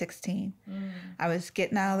 he was 16. I was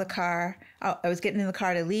getting out of the car. I was getting in the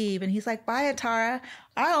car to leave, and he's like, "Bye, Atara."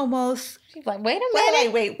 She's like, "Wait a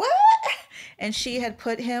minute. Wait, what?" And she had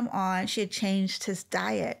put him on. She had changed his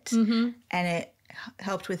diet, and it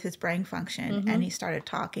helped with his brain function, and he started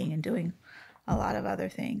talking and doing a lot of other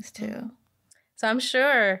things too. So I'm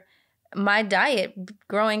sure my diet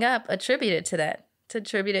growing up attributed to that,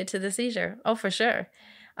 attributed to the seizure. Oh, for sure.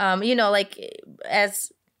 Like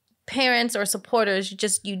as parents or supporters,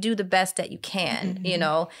 you do the best that you can,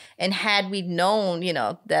 and had we known,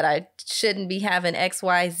 that I shouldn't be having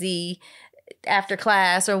XYZ after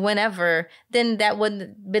class or whenever, then that wouldn't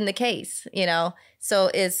have been the case,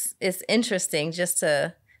 So it's interesting just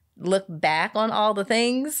to look back on all the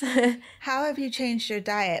things. How have you changed your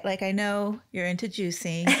diet? Like, I know you're into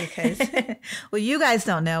juicing because, well, you guys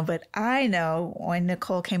don't know, but I know when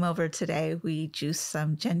Nichole came over today, we juiced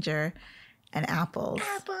some ginger and apples.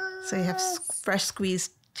 So you have fresh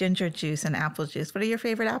squeezed ginger juice and apple juice. What are your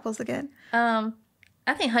favorite apples again?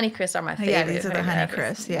 I think Honeycrisp are my favorite. Yeah, these are the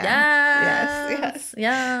Honeycrisp. Yeah.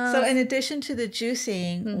 Yes. So in addition to the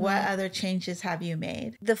juicing, what other changes have you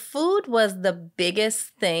made? The food was the biggest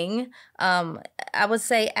thing. I would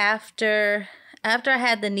say after I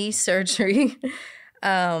had the knee surgery,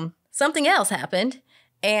 something else happened,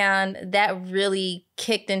 and that really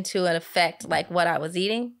kicked into an effect like what I was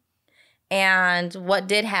eating. And what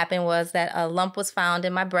did happen was that a lump was found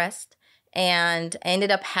in my breast, and I ended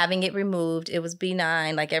up having it removed. It was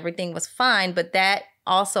benign, like everything was fine, but that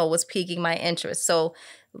also was piquing my interest. So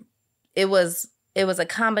it was a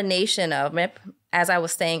combination of, as I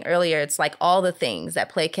was saying earlier, it's like all the things that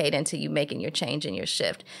placate into you making your change and your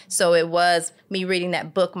shift. So it was me reading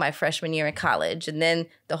that book my freshman year in college, and then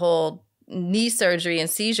the whole knee surgery and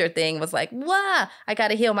seizure thing was like, wow, I got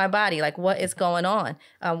to heal my body. Like, what is going on?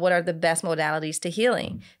 What are the best modalities to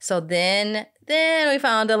healing? So then we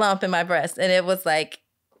found a lump in my breast, and it was like,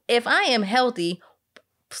 if I am healthy,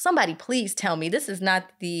 somebody please tell me this is not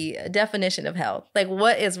the definition of health. Like,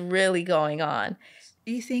 what is really going on?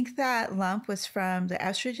 You think that lump was from the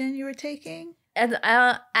estrogen you were taking? And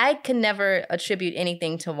I can never attribute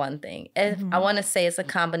anything to one thing. I want to say it's a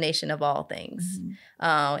combination of all things.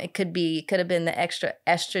 It could have been the extra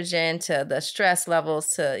estrogen to the stress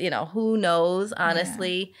levels to, who knows,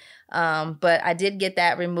 honestly. Yeah. But I did get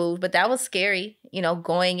that removed. But that was scary,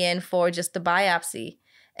 going in for just the biopsy,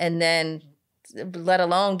 and then let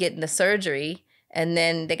alone getting the surgery. And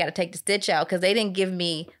then they got to take the stitch out because they didn't give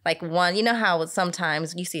me like one. You know how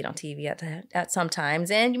sometimes you see it on TV at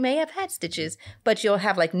sometimes, and you may have had stitches, but you'll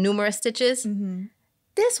have like numerous stitches.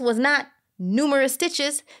 This was not numerous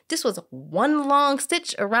stitches. This was one long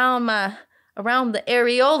stitch around the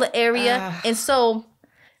areola area. And so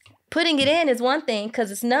putting it in is one thing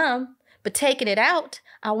because it's numb, but taking it out,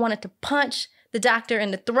 I wanted to punch the doctor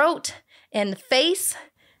in the throat and the face.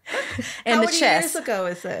 And the chest. How many years ago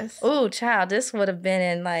is this? Oh, child, this would have been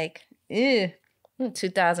in like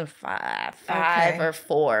 2005 or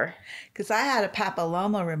 4. Because I had a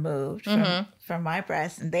papilloma removed from my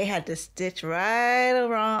breast, and they had to stitch right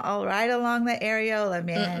along the areola,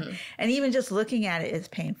 man. And even just looking at it is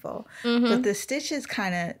painful. But the stitches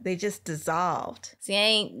they just dissolved. See,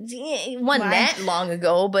 it wasn't that long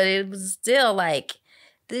ago, but it was still like.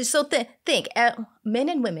 So think, men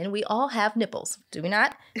and women, we all have nipples, do we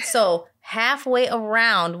not? So halfway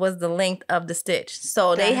around was the length of the stitch.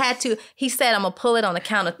 So they had to, he said, I'm going to pull it on the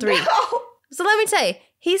count of 3. No. So let me tell you,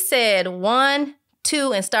 he said 1,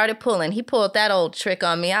 2, and started pulling. He pulled that old trick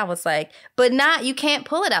on me. I was like, but you can't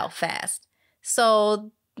pull it out fast.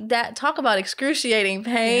 So that, talk about excruciating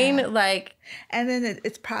pain, and then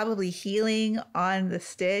it's probably healing on the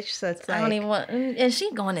stitch, so it's like I don't even want. And she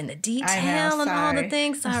going into detail and all the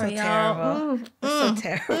things. Sorry, y'all. So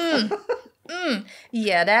terrible.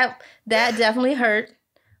 Yeah, that definitely hurt.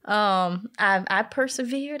 I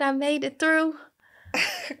persevered. I made it through.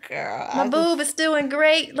 Girl, my boob is doing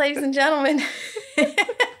great, ladies and gentlemen.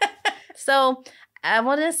 So. I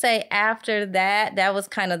want to say after that was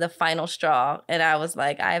kind of the final straw. And I was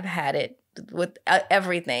like, I've had it with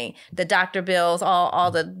everything. The doctor bills,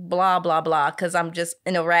 all the blah, blah, blah, because I'm just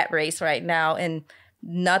in a rat race right now. And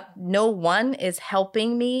no one is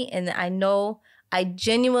helping me. And I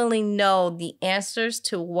genuinely know the answers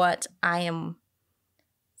to what I am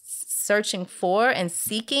searching for and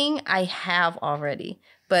seeking, I have already.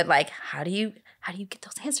 But like, how do you get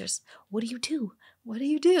those answers? What do you do? What do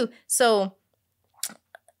you do? So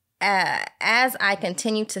as I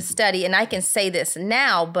continue to study, and I can say this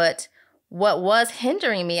now, but what was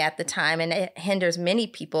hindering me at the time, and it hinders many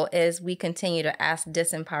people, is we continue to ask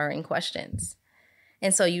disempowering questions.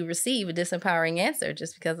 And so you receive a disempowering answer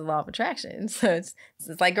just because of the law of attraction. So it's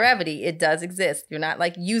like gravity. It does exist. You're not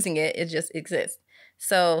like using it. It just exists.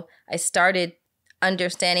 So I started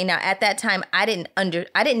understanding. Now, at that time, I didn't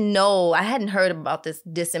know, I hadn't heard about this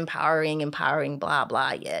disempowering, empowering, blah,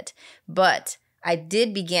 blah yet. But I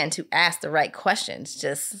did begin to ask the right questions.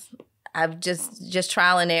 Just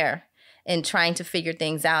trial and error and trying to figure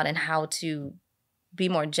things out and how to be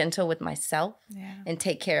more gentle with myself and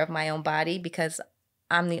take care of my own body, because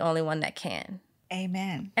I'm the only one that can.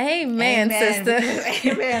 Amen. Amen, sister.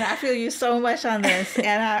 Amen. I feel you so much on this.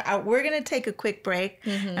 And we're going to take a quick break,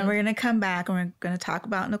 and we're going to come back, and we're going to talk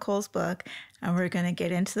about Nichole's book, and we're going to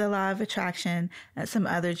get into the law of attraction and some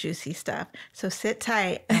other juicy stuff. So sit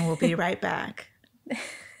tight, and we'll be right back.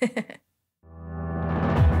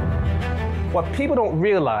 What people don't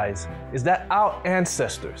realize is that our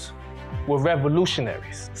ancestors were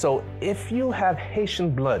revolutionaries. So if you have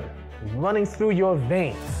Haitian blood running through your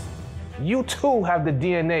veins, you too have the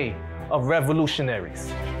DNA of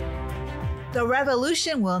revolutionaries. The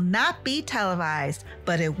revolution will not be televised,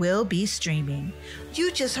 but it will be streaming.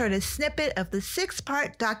 You just heard a snippet of the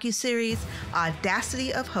 6-part docuseries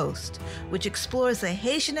Audacity of Host, which explores the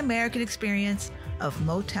Haitian American experience of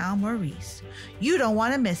Motown Maurice. You don't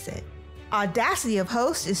want to miss it. Audacity of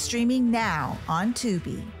Host is streaming now on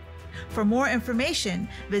Tubi. For more information,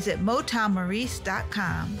 visit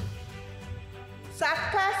motownmaurice.com.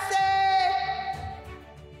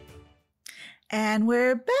 And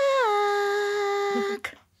we're back.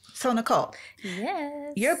 So Nichole,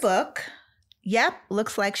 Yes. Your book,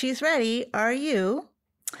 looks like she's ready. Are you?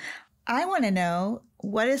 I want to know,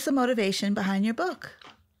 what is the motivation behind your book?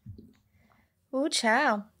 Ooh,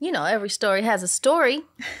 child. You know, every story has a story.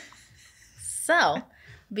 So,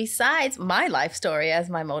 besides my life story as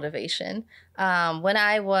my motivation, when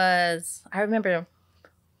I remember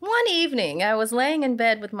one evening, I was laying in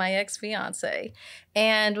bed with my ex-fiance,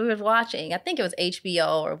 and we were watching, I think it was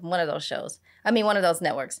HBO or one of those shows. One of those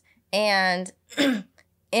networks. And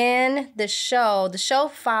in the show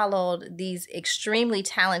followed these extremely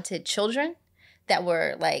talented children that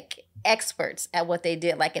were like experts at what they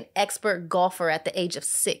did, like an expert golfer at the age of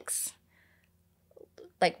 6.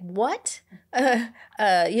 Like what?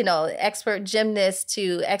 Expert gymnasts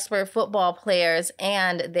to expert football players,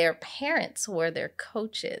 and their parents were their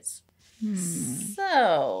coaches.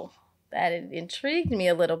 So that intrigued me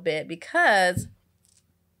a little bit, because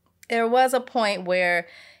there was a point where,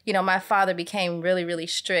 my father became really, really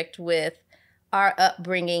strict with our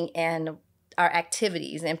upbringing and our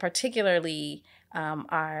activities, and particularly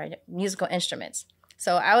our musical instruments.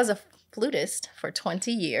 So I was a flutist for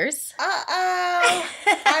 20 years.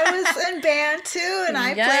 I was in band too, and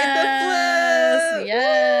I played the flute.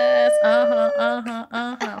 Yes.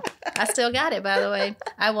 I still got it, by the way.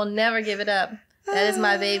 I will never give it up. That is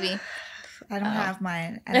my baby. I don't have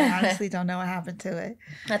mine, and I honestly don't know what happened to it.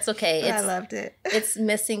 That's okay. I loved it. It's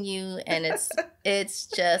missing you, and it's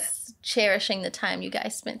just cherishing the time you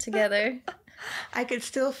guys spent together. I could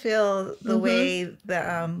still feel the way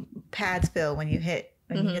the pads feel when you hit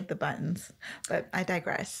the buttons, but I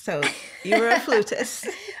digress. So you were a flutist.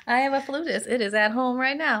 I am a flutist. It is at home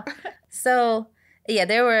right now. So yeah,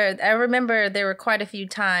 I remember there were quite a few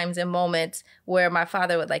times and moments where my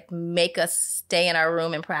father would like make us stay in our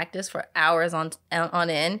room and practice for hours on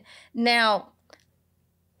end. Now,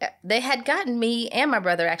 they had gotten me and my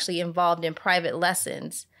brother actually involved in private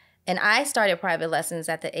lessons. And I started private lessons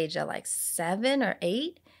at the age of like 7 or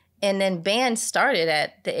 8. And then band started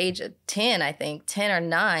at the age of 10, I think, 10 or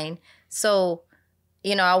 9. So,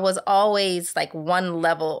 I was always like one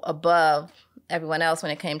level above everyone else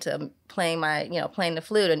when it came to playing playing the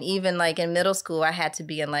flute. And even like in middle school, I had to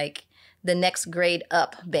be in like the next grade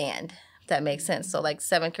up band, if that makes sense. So like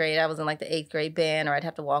 7th grade, I was in like the 8th grade band, or I'd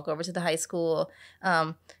have to walk over to the high school.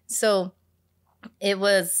 So it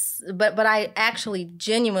was, but I actually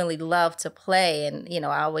genuinely love to play. And,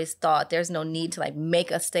 I always thought there's no need to like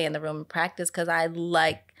make us stay in the room and practice, because I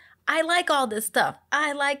like all this stuff.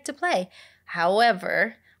 I like to play.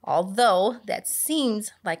 However, although that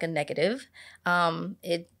seems like a negative,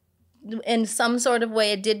 it, in some sort of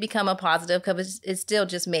way, it did become a positive, because it still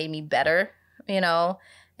just made me better,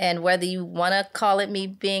 and whether you want to call it me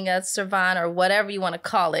being a savant or whatever you want to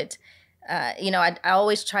call it, I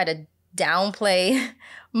always try to downplay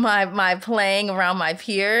my playing around my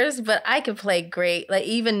peers, but I can play great. Like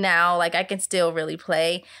even now, like I can still really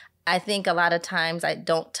play. I think a lot of times I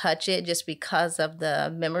don't touch it just because of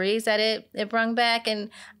the memories that it brought back. And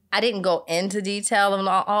I didn't go into detail on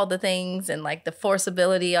all the things and like the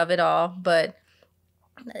forceability of it all. But,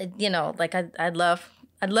 you know, like I love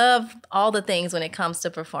all the things when it comes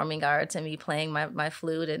to performing arts and me playing my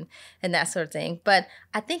flute and that sort of thing. But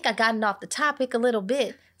I think I gotten off the topic a little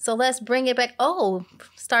bit. So let's bring it back. Oh,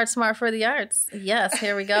 Start Smart for the Arts. Yes,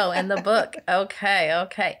 here we go. And the book.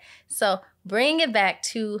 Okay. So bring it back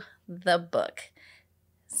to the book.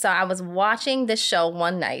 So I was watching this show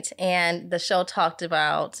one night, and the show talked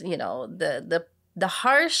about, you know, the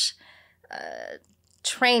harsh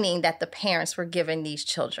training that the parents were giving these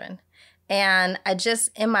children. And I just,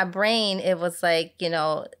 in my brain, it was like, you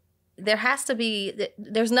know,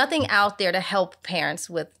 there's nothing out there to help parents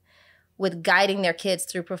with guiding their kids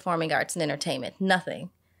through performing arts and entertainment.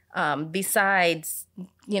 Nothing. Besides,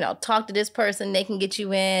 you know, talk to this person, they can get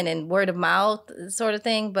you in, and word of mouth sort of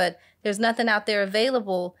thing. But there's nothing out there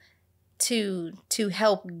available to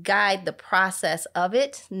help guide the process of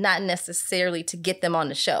it, not necessarily to get them on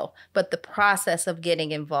the show, but the process of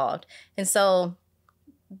getting involved. And so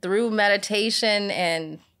through meditation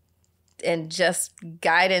and just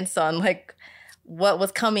guidance on like what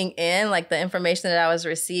was coming in, like the information that I was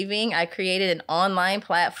receiving, I created an online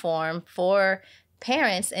platform for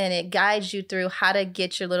parents, and it guides you through how to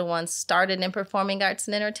get your little ones started in performing arts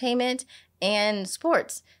and entertainment and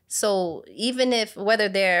sports. So even if whether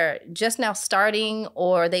they're just now starting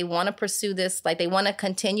or they want to pursue this, like they want to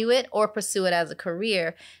continue it or pursue it as a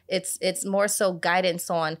career, it's more so guidance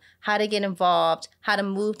on how to get involved, how to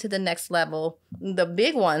move to the next level. The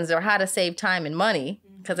big ones are how to save time and money,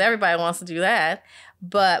 because everybody wants to do that.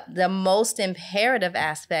 But the most imperative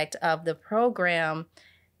aspect of the program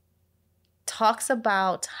talks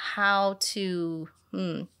about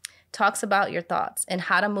talks about your thoughts and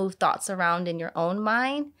how to move thoughts around in your own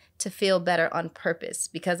mind to feel better on purpose,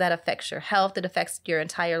 because that affects your health. It affects your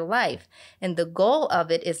entire life. And the goal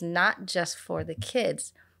of it is not just for the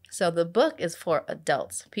kids. So the book is for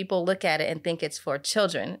adults. People look at it and think it's for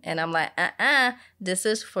children. And I'm like, this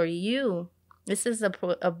is for you. This is a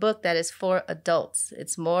book that is for adults.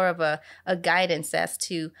 It's more of a guidance as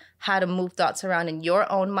to how to move thoughts around in your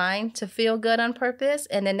own mind to feel good on purpose.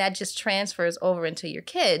 And then that just transfers over into your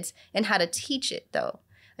kids and how to teach it, though.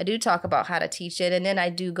 I do talk about how to teach it, and then I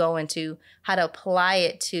do go into how to apply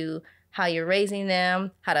it to how you're raising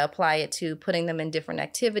them, how to apply it to putting them in different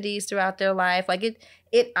activities throughout their life. Like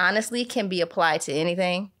it honestly can be applied to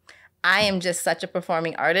anything. I am just such a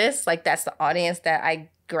performing artist. Like that's the audience that I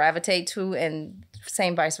gravitate to, and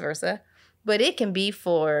same vice versa. But it can be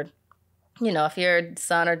for, you know, if your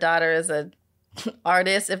son or daughter is a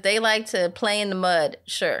artist, if they like to play in the mud,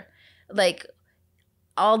 sure. Like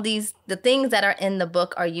the things that are in the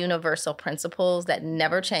book are universal principles that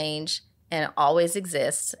never change and always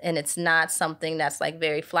exist. And it's not something that's like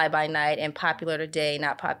very fly by night and popular today,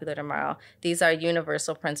 not popular tomorrow. These are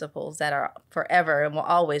universal principles that are forever and will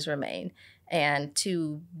always remain. And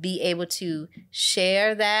to be able to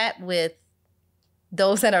share that with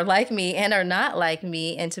those that are like me and are not like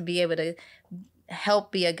me, and to be able to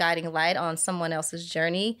help be a guiding light on someone else's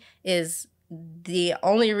journey is the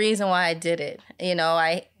only reason why I did it. You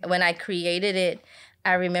know, when I created it,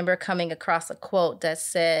 I remember coming across a quote that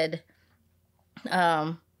said,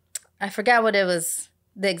 I forgot what it was,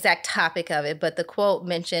 the exact topic of it, but the quote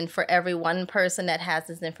mentioned, for every one person that has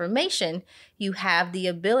this information, you have the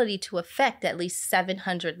ability to affect at least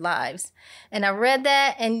 700 lives. And I read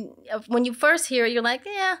that, and when you first hear it, you're like,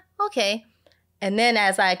 yeah, okay. And then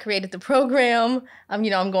as I created the program, I'm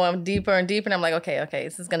going deeper and deeper, and I'm like, okay,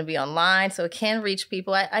 this is going to be online, so it can reach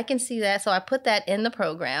people. I can see that, so I put that in the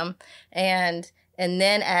program, and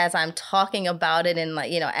then as I'm talking about it, and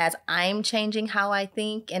like, you know, as I'm changing how I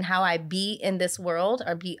think and how I be in this world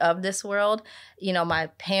or be of this world, you know, my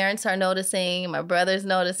parents are noticing, my brother's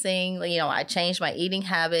noticing, you know, I changed my eating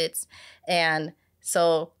habits, and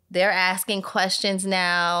so they're asking questions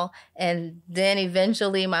now. And then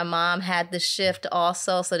eventually my mom had the shift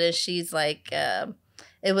also. So then she's like,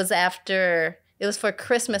 it was for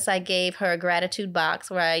Christmas, I gave her a gratitude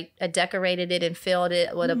box where I decorated it and filled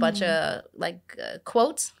it with a bunch of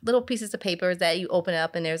quotes, little pieces of paper that you open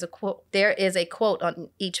up, and there's a quote. There is a quote on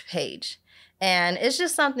each page. And it's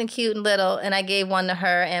just something cute and little. And I gave one to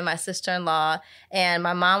her and my sister-in-law, and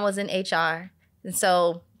my mom was in HR. And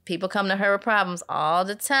so people come to her with problems all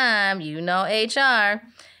the time, you know, HR.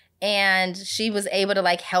 And she was able to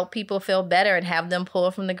like help people feel better and have them pull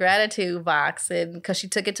from the gratitude box, and because she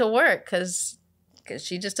took it to work, because because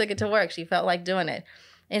she just took it to work. She felt like doing it.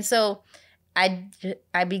 And so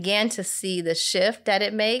I began to see the shift that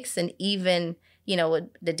it makes. And even, you know, with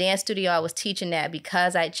the dance studio, I was teaching that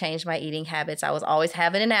because I changed my eating habits. I was always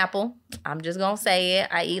having an apple. I'm just going to say it.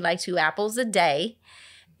 I eat like 2 apples a day.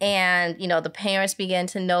 And, you know, the parents began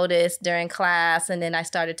to notice during class. And then I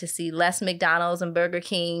started to see less McDonald's and Burger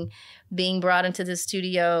King being brought into the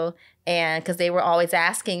studio. And because they were always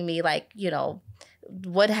asking me, like, you know,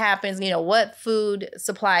 what happens, you know, what food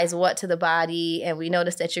supplies what to the body. And we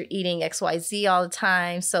noticed that you're eating XYZ all the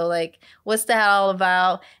time. So, like, what's that all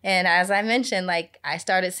about? And as I mentioned, like, I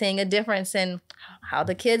started seeing a difference in how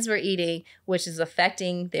the kids were eating, which is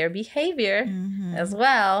affecting their behavior as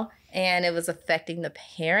well. And it was affecting the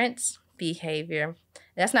parents' behavior.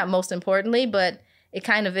 That's not most importantly, but it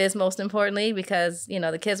kind of is most importantly because, you know,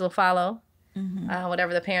 the kids will follow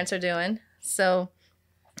whatever the parents are doing. So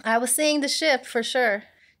I was seeing the shift for sure.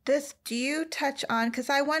 Do you touch on, because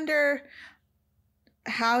I wonder,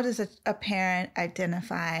 how does a parent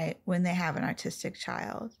identify when they have an artistic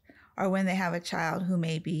child or when they have a child who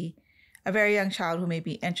may be, a very young child who may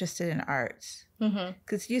be interested in arts?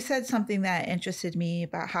 Because you said something that interested me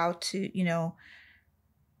about how to, you know,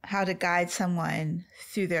 how to guide someone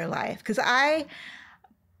through their life. Because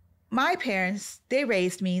my parents, they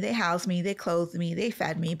raised me, they housed me, they clothed me, they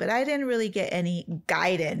fed me, but I didn't really get any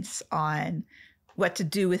guidance on what to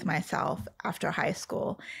do with myself after high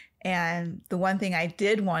school. And the one thing I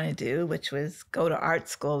did want to do, which was go to art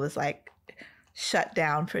school, was like shut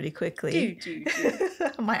down pretty quickly.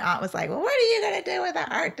 My aunt was like, well, what are you going to do with an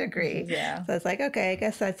art degree? Yeah. So I was like, okay, I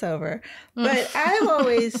guess that's over. But I've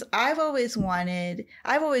always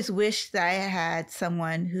wished that I had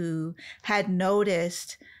someone who had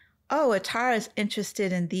noticed, oh, Atara's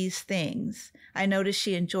interested in these things. I noticed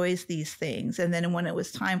she enjoys these things. And then when it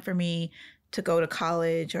was time for me to go to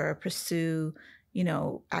college or pursue, you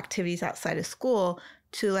know, activities outside of school,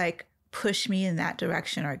 to like push me in that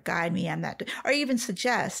direction or guide me on that, or even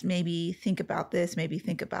suggest, maybe think about this, maybe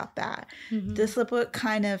think about that. Does the book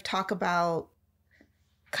kind of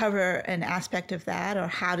cover an aspect of that, or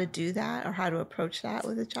how to do that, or how to approach that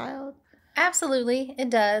with a child? Absolutely, it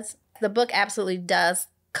does. The book absolutely does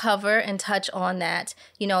cover and touch on that.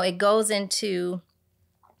 You know, it goes into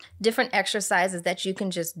different exercises that you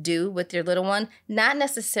can just do with your little one, not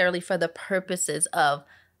necessarily for the purposes of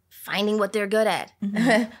finding what they're good at,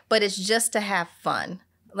 but it's just to have fun.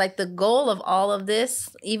 Like, the goal of all of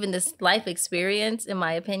this, even this life experience, in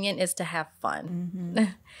my opinion, is to have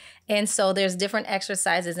fun. And so there's different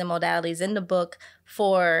exercises and modalities in the book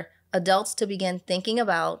for adults to begin thinking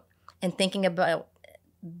about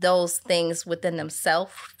those things within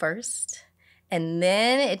themselves first. And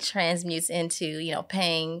then it transmutes into, you know,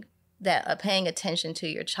 paying attention to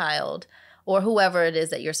your child or whoever it is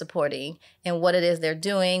that you're supporting and what it is they're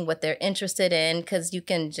doing, what they're interested in, because you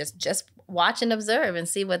can just watch and observe and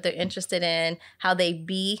see what they're interested in, how they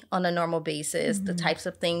be on a normal basis, the types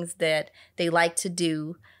of things that they like to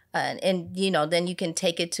do. And, you know, then you can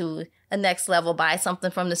take it to a next level, buy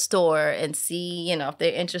something from the store and see, you know, if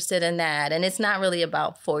they're interested in that. And it's not really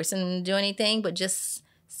about forcing them to do anything, but just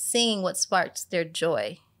seeing what sparks their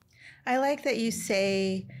joy. I like that you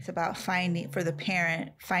say it's about finding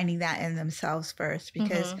that in themselves first,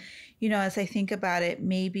 because, you know, as I think about it,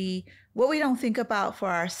 maybe what we don't think about for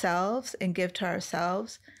ourselves and give to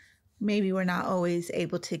ourselves, maybe we're not always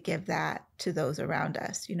able to give that to those around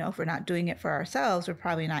us. You know, if we're not doing it for ourselves, we're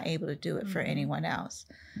probably not able to do it for anyone else.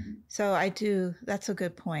 So that's a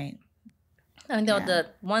good point. I know the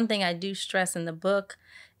one thing I do stress in the book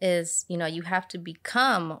is, you know, you have to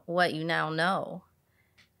become what you now know.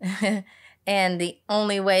 And the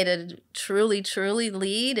only way to truly, truly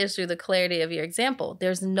lead is through the clarity of your example.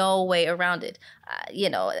 There's no way around it. You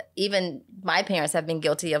know, even my parents have been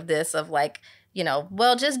guilty of this, of like, you know,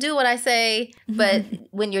 well, just do what I say. But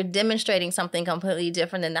when you're demonstrating something completely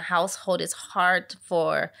different in the household, it's hard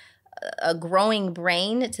for a growing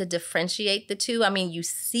brain to differentiate the two. I mean, you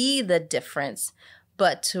see the difference,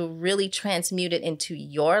 but to really transmute it into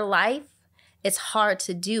your life, it's hard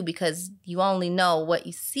to do because you only know what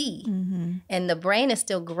you see. And the brain is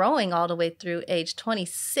still growing all the way through age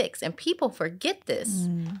 26. And people forget this.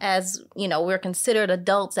 As, you know, we're considered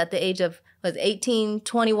adults at the age of 18,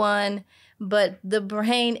 21, but the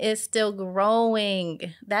brain is still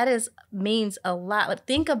growing. That means a lot. But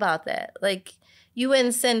think about that. Like, you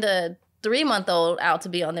wouldn't send a 3-month-old out to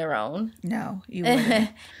be on their own. No, you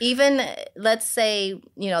wouldn't. Even, let's say,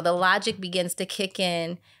 you know, the logic begins to kick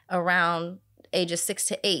in around ages 6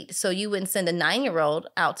 to 8. So you wouldn't send a 9-year-old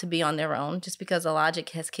out to be on their own just because the logic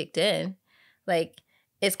has kicked in. Like,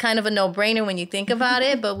 it's kind of a no-brainer when you think about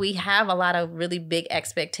it, but we have a lot of really big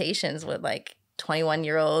expectations with like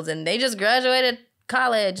 21-year-olds, and they just graduated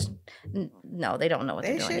college. No, they don't know what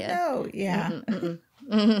they're doing yet. They should know,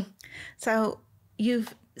 yeah. So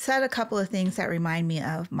you've said a couple of things that remind me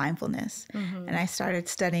of mindfulness. And I started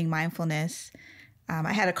studying mindfulness.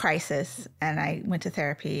 I had a crisis and I went to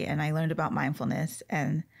therapy and I learned about mindfulness,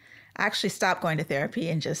 and I actually stopped going to therapy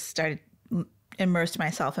and just started immersed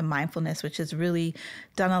myself in mindfulness, which has really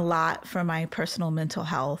done a lot for my personal mental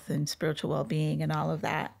health and spiritual well-being and all of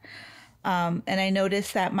that. And I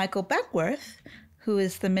noticed that Michael Beckwith, who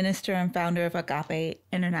is the minister and founder of Agape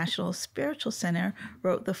International Spiritual Center,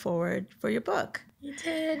 wrote the foreword for your book. He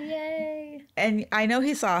did, yay. And I know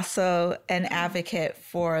he's also an advocate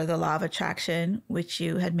for the law of attraction, which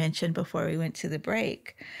you had mentioned before we went to the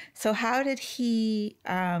break. So how did he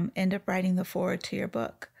end up writing the foreword to your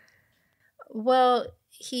book? Well,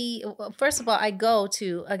 first of all, I go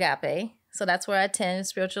to Agape. So that's where I attend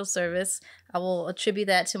spiritual service. I will attribute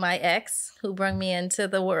that to my ex who brought me into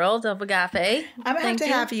the world of Agape. I'm going to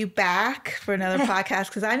have you back for another podcast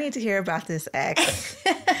because I need to hear about this ex.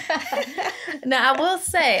 Now, I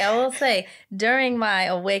will say, during my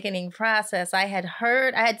awakening process, I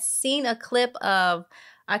had seen a clip of,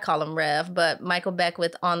 I call him Rev, but Michael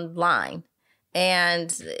Beckwith online.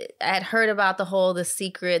 And I had heard about the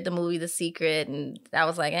movie The Secret, and I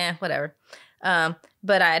was like, whatever.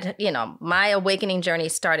 But my awakening journey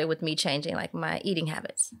started with me changing like my eating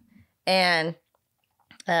habits. And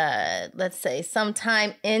let's say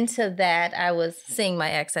sometime into that, I was seeing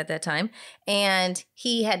my ex at that time, and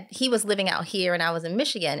he was living out here and I was in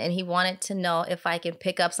Michigan, and he wanted to know if I could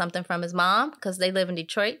pick up something from his mom because they live in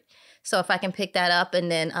Detroit. So if I can pick that up and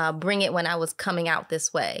then bring it when I was coming out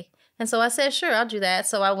this way. And so I said, sure, I'll do that.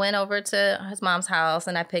 So I went over to his mom's house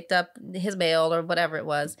and I picked up his mail or whatever it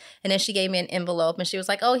was. And then she gave me an envelope and she was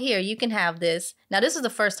like, oh, here, you can have this. Now, this is the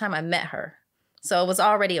first time I met her. So it was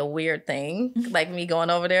already a weird thing, like me going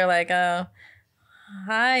over there like,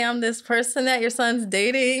 hi, I'm this person that your son's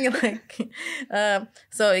dating.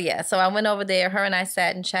 So I went over there. Her and I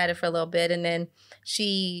sat and chatted for a little bit. And then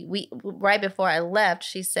right before I left,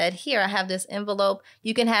 she said, here, I have this envelope.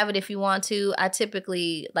 You can have it if you want to. I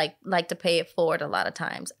typically like to pay it forward a lot of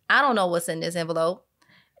times. I don't know what's in this envelope.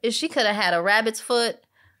 If she could have had a rabbit's foot,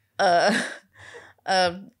 a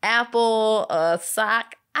apple, a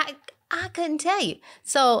sock, I couldn't tell you.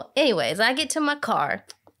 So anyways, I get to my car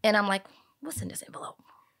and I'm like, what's in this envelope?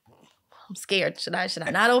 I'm scared. Should I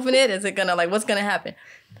not open it? Is it gonna what's gonna happen?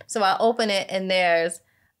 So I open it and there's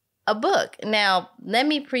a book. Now, let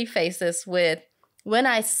me preface this with when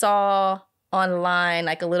I saw online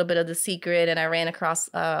a little bit of The Secret and I ran across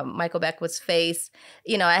Michael Beckwith's face,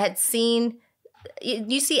 I had seen,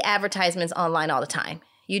 you see advertisements online all the time.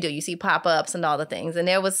 You do. You see pop-ups and all the things. And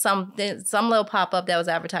there was some little pop-up that was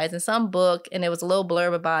advertising some book, and there was a little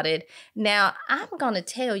blurb about it. Now, I'm going to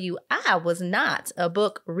tell you, I was not a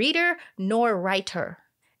book reader nor writer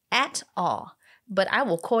at all. But I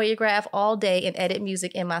will choreograph all day and edit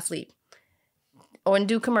music in my sleep and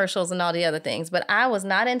do commercials and all the other things. But I was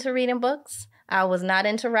not into reading books. I was not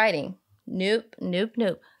into writing. Nope.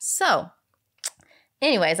 So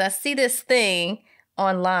anyways, I see this thing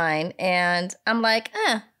online and I'm like,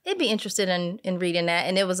 it'd be interested in reading that.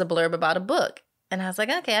 And it was a blurb about a book. And I was like,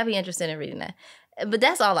 okay, I'd be interested in reading that. But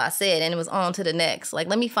that's all I said. And it was on to the next. Let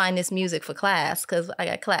me find this music for class because I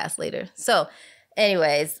got class later. So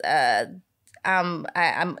anyways, I'm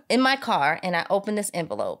in my car and I open this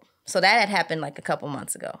envelope. So that had happened a couple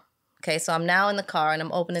months ago. Okay, so I'm now in the car and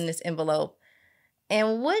I'm opening this envelope.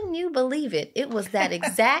 And wouldn't you believe it? It was that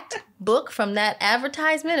exact book from that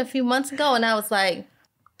advertisement a few months ago. And I was like,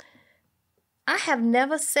 I have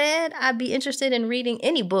never said I'd be interested in reading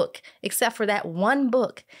any book except for that one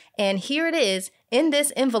book. And here it is in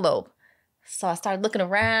this envelope. So I started looking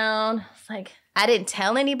around. It's I didn't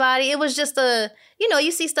tell anybody. It was just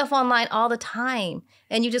you see stuff online all the time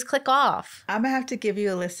and you just click off. I'm going to have to give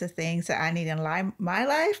you a list of things that I need in my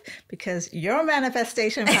life because your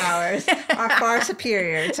manifestation powers are far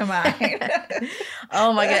superior to mine.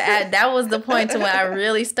 Oh my God. That was the point to when I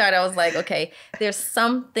really started. I was like, okay, there's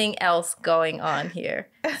something else going on here.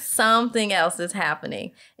 Something else is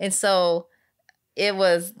happening. And so that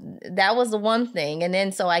was the one thing. And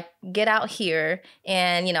then so I get out here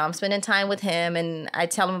and, I'm spending time with him and I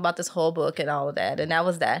tell him about this whole book and all of that. And that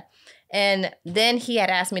was that. And then he had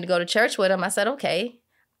asked me to go to church with him. I said, okay,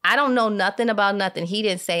 I don't know nothing about nothing. He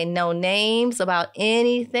didn't say no names about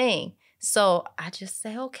anything. So I just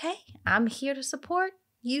say, okay, I'm here to support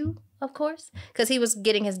you, of course, because he was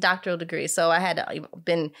getting his doctoral degree. So I had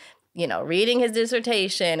been you know, reading his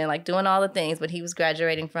dissertation and like doing all the things, but he was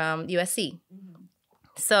graduating from USC. Mm-hmm.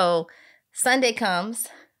 So Sunday comes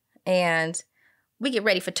and we get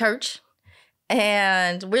ready for church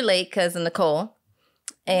and we're late because of Nichole.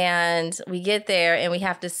 And we get there and we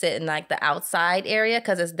have to sit in like the outside area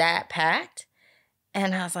because it's that packed.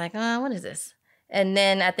 And I was like, oh, what is this? And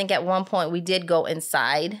then I think at one point we did go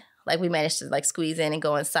inside. Like we managed to like squeeze in and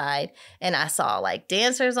go inside. And I saw like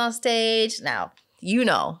dancers on stage. Now, you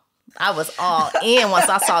know, I was all in once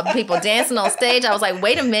I saw people dancing on stage. I was like,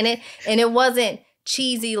 wait a minute. And it wasn't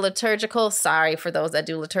cheesy liturgical. Sorry for those that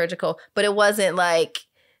do liturgical. But it wasn't like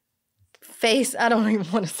I don't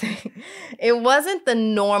even want to say. It wasn't the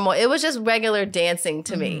normal. It was just regular dancing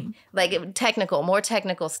to me. Like more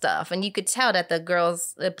technical stuff. And you could tell that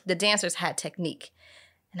the dancers had technique.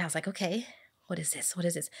 And I was like, okay, what is this? What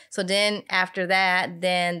is this? So then after that,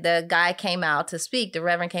 then the guy came out to speak. The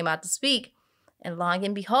Reverend came out to speak. And long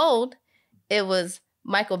and behold, it was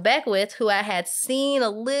Michael Beckwith, who I had seen a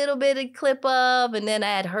little bit of clip of, and then I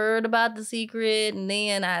had heard about The Secret, and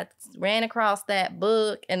then I ran across that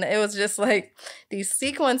book, and it was just like these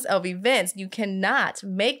sequence of events. You cannot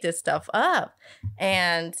make this stuff up.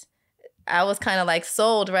 And I was kind of like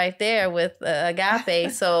sold right there with Agape.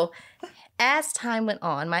 So as time went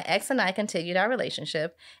on, my ex and I continued our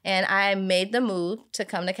relationship, and I made the move to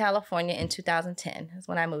come to California in 2010. That's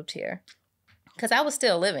when I moved here. Because I was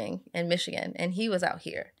still living in Michigan and he was out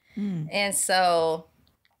here. And so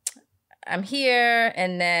I'm here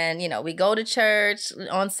and then, you know, we go to church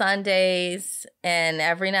on Sundays and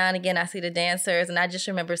every now and again I see the dancers and I just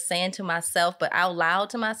remember saying to myself, but out loud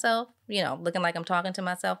to myself, you know, looking like I'm talking to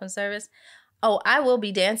myself in service, oh, I will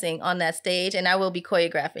be dancing on that stage and I will be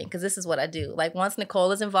choreographing because this is what I do. Like once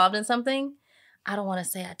Nichole is involved in something, I don't want to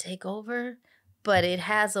say I take over, but it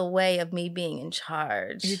has a way of me being in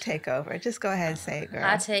charge. You take over. Just go ahead and say it, girl.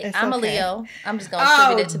 I'm okay. A Leo. I'm just going to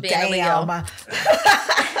attribute it to being a Leo. My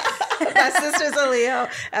sister's a Leo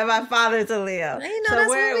and my father's a Leo. You know, so that's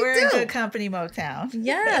we're what we do. In good company, Motown.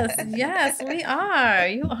 Yes, we are.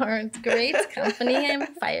 You are in great company and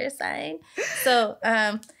Fireside. So,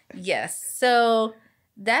 yes. So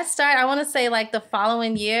that started, I want to say like the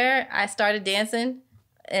following year, I started dancing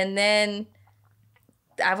and then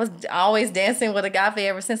I was always dancing with Agape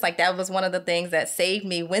ever since. Like that was one of the things that saved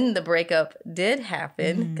me when the breakup did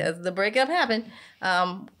happen, because the breakup happened.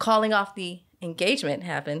 Calling off the engagement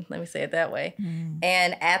happened. Let me say it that way.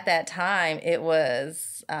 And at that time, it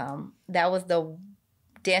was that was the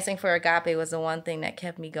dancing for Agape was the one thing that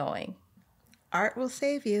kept me going. Art will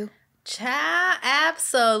save you. Child,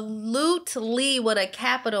 absolutely, with a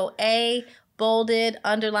capital A, bolded,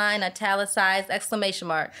 underlined, italicized, exclamation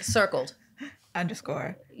mark, circled.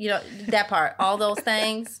 Underscore. You know, that part. All those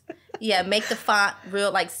things. Yeah, make the font real,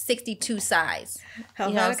 like 62 size. Helvetica?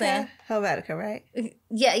 You know what I'm saying? Helvetica, right?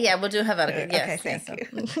 Yeah, we'll do Helvetica. Yes. Okay, thank you.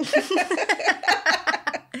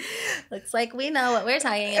 Looks like we know what we're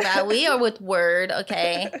talking about. We are with Word,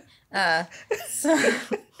 okay? So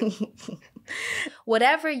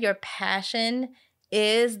whatever your passion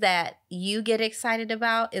is that you get excited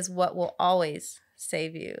about is what will always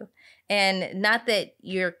save you. And not that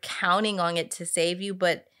you're counting on it to save you,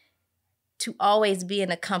 but to always be in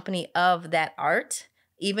the company of that art,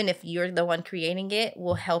 even if you're the one creating it,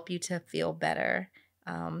 will help you to feel better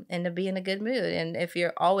and to be in a good mood. And if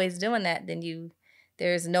you're always doing that, then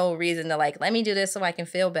there's no reason to like, let me do this so I can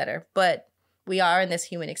feel better. But we are in this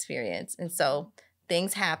human experience. And so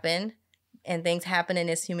things happen, and things happen in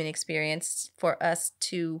this human experience for us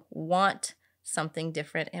to want something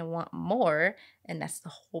different and want more. And that's the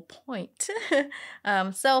whole point.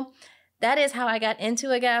 So that is how I got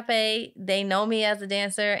into Agape. They know me as a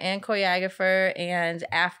dancer and choreographer. And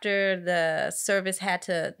after the service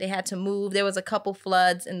they had to move. There was a couple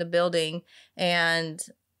floods in the building, and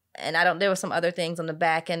there were some other things on the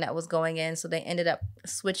back end that was going in. So they ended up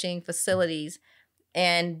switching facilities.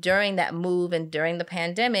 And during that move and during the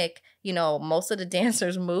pandemic, you know, most of the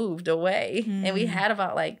dancers moved away. And we had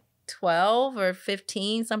about like 12 or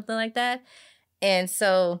 15, something like that. And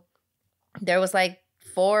so there was like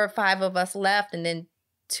 4 or 5 of us left, and then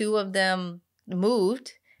 2 of them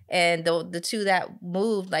moved, and the 2 that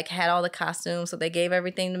moved like had all the costumes, so they gave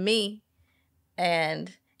everything to me,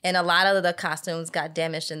 and a lot of the costumes got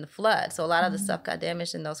damaged in the flood. So a lot of the stuff got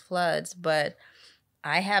damaged in those floods, but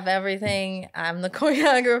I have everything. I'm the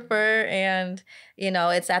choreographer, and you know,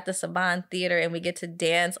 it's at the Saban Theater, and we get to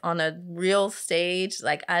dance on a real stage.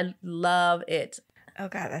 Like, I love it. Oh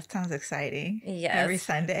God, that sounds exciting. Yes. Every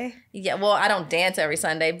Sunday? Yeah, well, I don't dance every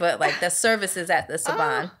Sunday, but like the service is at the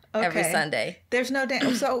Saban every Sunday. There's no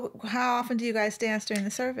dance. So how often do you guys dance during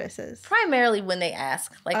the services? Primarily when they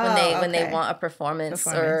ask, like when they want a performance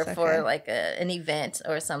or for like an event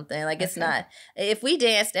or something. Like it's not, if we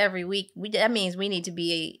danced every week, that means we need to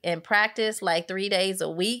be in practice like 3 days a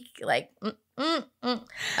week. Like, I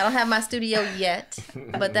don't have my studio yet,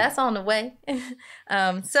 but that's on the way.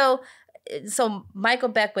 So Michael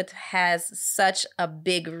Beckwith has such a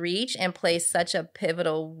big reach and plays such a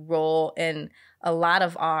pivotal role in a lot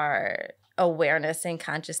of our awareness and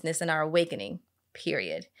consciousness and our awakening,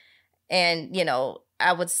 period. And, you know,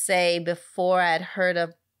 I would say before I'd heard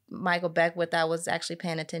of Michael Beckwith, I was actually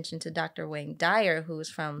paying attention to Dr. Wayne Dyer, who was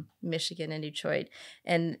from Michigan and Detroit.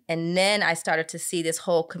 And then I started to see this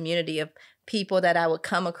whole community of people that I would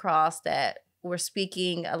come across that were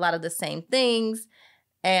speaking a lot of the same things.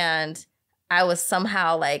 And I was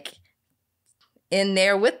somehow like in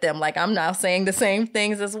there with them. Like I'm now saying the same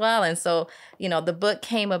things as well. And so, you know, the book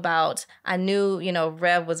came about. I knew, you know,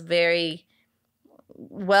 Rev was very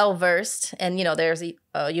well-versed. And, you know, there's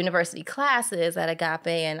university classes at Agape,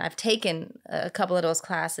 and I've taken a couple of those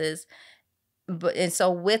classes. And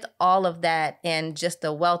so with all of that and just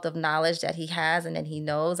the wealth of knowledge that he has and that he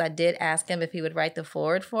knows, I did ask him if he would write the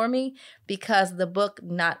foreword for me, because the book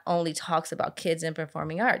not only talks about kids in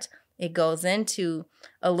performing arts, it goes into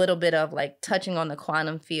a little bit of like touching on the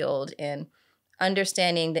quantum field and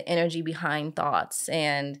understanding the energy behind thoughts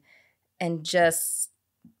and just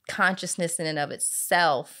consciousness in and of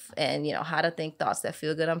itself, and, you know, how to think thoughts that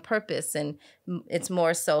feel good on purpose. And it's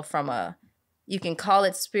more so from you can call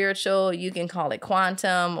it spiritual, you can call it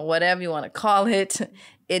quantum, whatever you want to call it.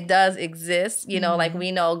 It does exist. You know, like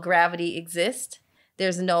we know gravity exists.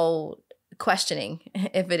 There's no questioning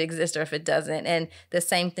if it exists or if it doesn't. And the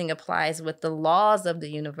same thing applies with the laws of the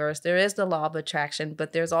universe. There is the law of attraction,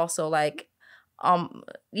 but there's also like,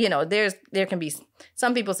 you know, there can be,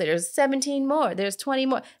 some people say there's 17 more, there's 20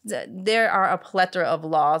 more. There are a plethora of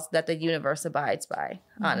laws that the universe abides by,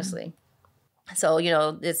 honestly. So, you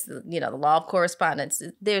know, it's, you know, the law of correspondence.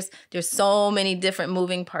 There's so many different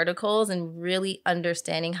moving particles, and really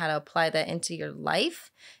understanding how to apply that into your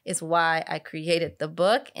life is why I created the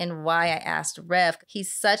book and why I asked Rev.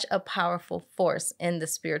 He's such a powerful force in the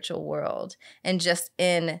spiritual world and just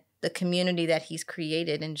in the community that he's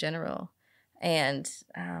created in general. And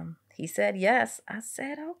he said, yes. I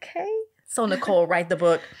said, okay. So Nichole, write the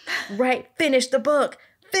book. Finish the book.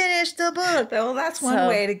 Finish the book. Well, that's one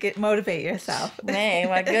way to motivate yourself. Man,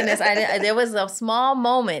 my goodness. There was a small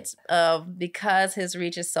moment of, because his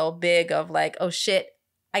reach is so big, of like, oh shit,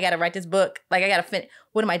 I got to write this book. Like I got to finish.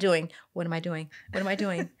 What am I doing? What am I doing? What am I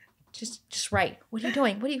doing? Just write. What are you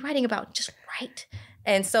doing? What are you writing about? Just write.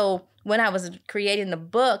 And so when I was creating the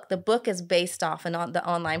book is based off the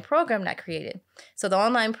online program that I created. So the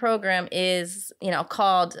online program is, you know,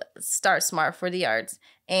 called Start Smart for the Arts.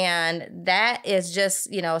 And that is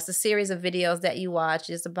just, you know, it's a series of videos that you watch.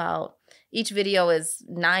 It's about, each video is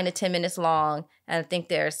 9 to 10 minutes long. And I think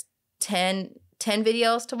there's 10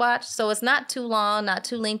 videos to watch. So it's not too long, not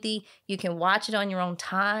too lengthy. You can watch it on your own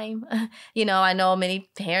time. You know, I know many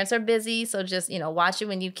parents are busy, so just, you know, watch it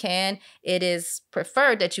when you can. It is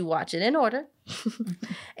preferred that you watch it in order.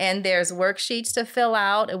 And there's worksheets to fill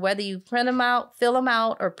out, whether you print them out, fill them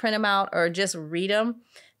out, or print them out, or just read them.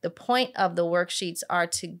 The point of the worksheets are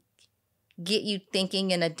to get you thinking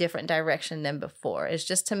in a different direction than before. It's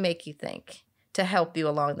just to make you think, to help you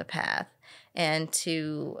along the path, and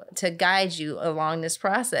to guide you along this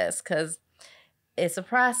process, because it's a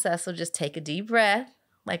process. So just take a deep breath,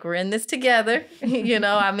 like we're in this together. You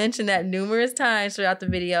know, I mentioned that numerous times throughout the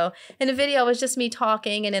video. And the video is just me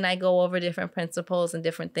talking, and then I go over different principles and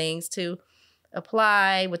different things to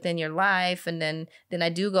apply within your life. And then I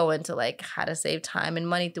do go into like how to save time and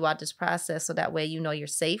money throughout this process, so that way you know you're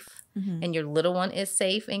safe and your little one is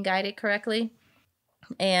safe and guided correctly.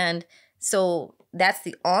 And so that's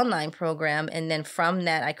the online program. And then from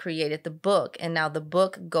that, I created the book. And now the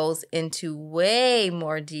book goes into way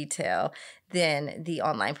more detail than the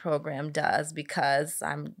online program does, because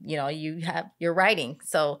you're writing.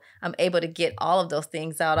 So I'm able to get all of those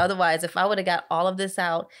things out. Otherwise, if I would have got all of this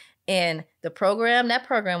out in the program, that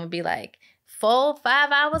program would be like 4-5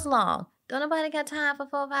 hours long. Don't nobody got time for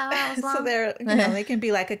 4-5 hours long. So they can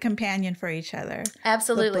be like a companion for each other.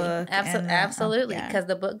 Absolutely. Absolutely. Because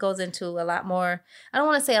the book goes into a lot more, I don't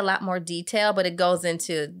want to say a lot more detail, but it goes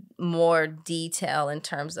into more detail in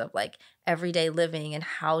terms of like everyday living and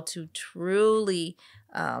how to truly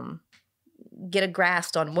get a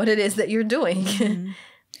grasp on what it is that you're doing.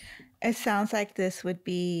 It sounds like this would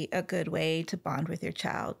be a good way to bond with your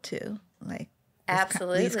child too. Like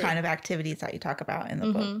Absolutely. These kind of activities that you talk about in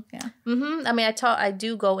the book. Yeah. I mean, I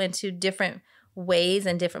do go into different ways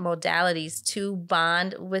and different modalities to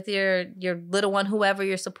bond with your little one, whoever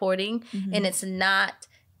you're supporting. And it's not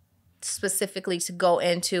specifically to go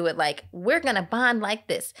into it like, we're going to bond like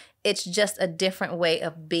this. It's just a different way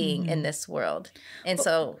of being in this world. And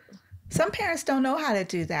so some parents don't know how to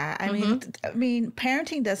do that. I mean,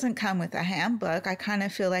 parenting doesn't come with a handbook. I kind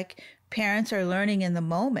of feel like parents are learning in the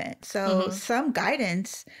moment. So some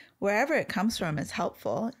guidance, wherever it comes from, is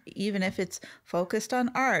helpful, even if it's focused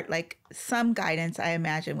on art. Like some guidance, I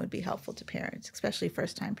imagine, would be helpful to parents, especially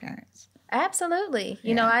first-time parents. Absolutely.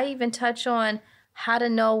 You know, I even touch on how to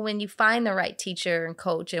know when you find the right teacher and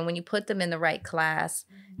coach and when you put them in the right class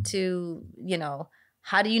to, you know,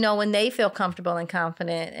 how do you know when they feel comfortable and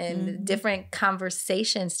confident, and different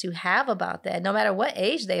conversations to have about that, no matter what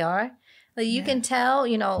age they are. Like you can tell,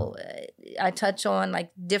 you know, I touch on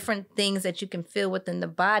like different things that you can feel within the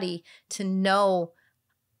body to know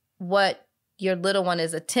what your little one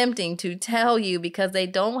is attempting to tell you, because they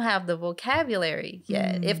don't have the vocabulary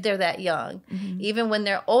yet if they're that young. Even when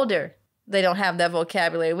they're older, they don't have that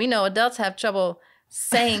vocabulary. We know adults have trouble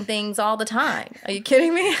saying things all the time. Are you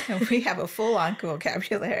kidding me? We have a full-on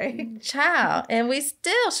vocabulary. Child. And we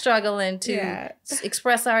still struggling to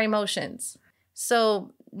express our emotions.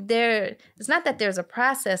 So it's not that there's a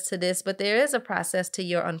process to this, but there is a process to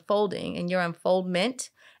your unfolding and your unfoldment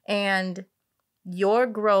and your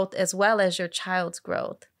growth as well as your child's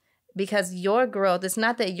growth. Because your growth, it's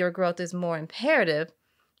not that your growth is more imperative,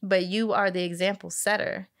 but you are the example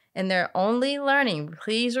setter. And they're only learning,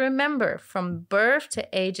 please remember, from birth to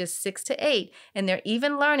ages 6 to 8. And they're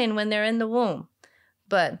even learning when they're in the womb.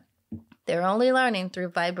 But they're only learning through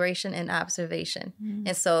vibration and observation.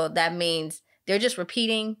 And so that means they're just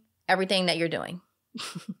repeating everything that you're doing.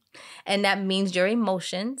 And that means your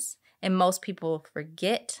emotions. And most people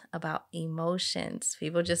forget about emotions.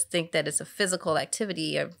 People just think that it's a physical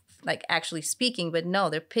activity of like actually speaking. But no,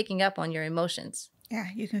 they're picking up on your emotions. Yeah,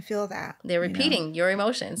 you can feel that. They're repeating your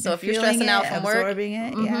emotions. So if you're feeling stressing out from work, absorbing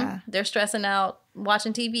it, they're stressing out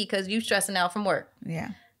watching TV because you're stressing out from work.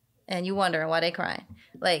 Yeah. And you wondering why they're crying.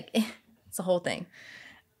 Like, it's a whole thing.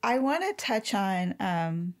 I want to touch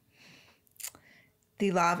on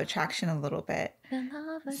the law of attraction a little bit. The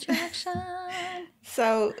law of attraction.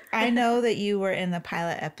 So I know that you were in the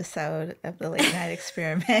pilot episode of the Late Night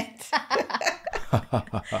Experiment.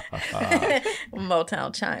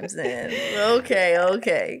 Motown chimes in.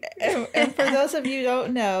 Okay. And for those of you who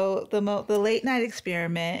don't know, the Late Night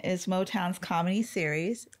Experiment is Motown's comedy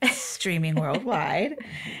series, streaming worldwide.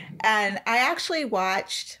 And I actually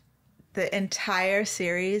watched the entire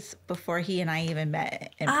series before he and I even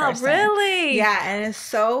met in person. Oh, really? Yeah, and it's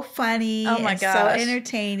so funny. Oh my gosh. So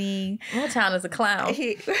entertaining. Motown is a clown.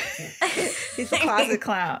 He's a closet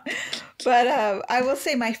clown. But I will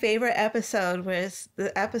say my favorite episode was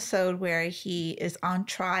the episode where he is on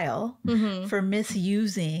trial for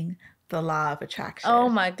misusing the law of attraction. Oh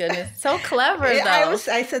my goodness. So clever, though.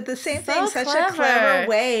 I said the same thing. Such a clever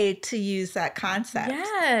way to use that concept.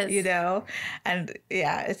 Yes. You know? And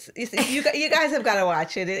yeah, you guys have got to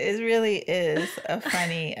watch it. It really is a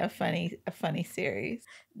funny series.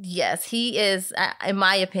 Yes, he is, in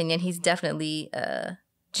my opinion, he's definitely a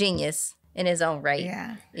genius in his own right.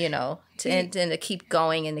 Yeah. You know, and to keep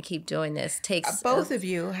going and to keep doing this takes both of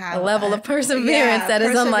you have a level of perseverance that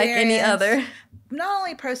is unlike any other. Not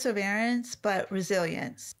only perseverance, but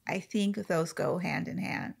resilience. I think those go hand in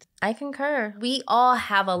hand. I concur. We all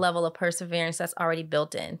have a level of perseverance that's already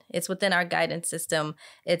built in. It's within our guidance system.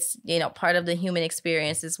 It's, you know, part of the human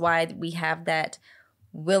experience. Is why we have that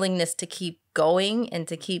willingness to keep going and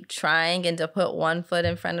to keep trying and to put one foot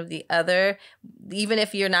in front of the other. Even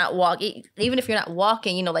if you're not walking,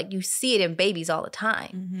 you know, like you see it in babies all the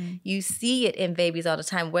time. You see it in babies all the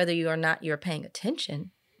time, whether you or not you're paying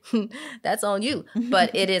attention. That's on you.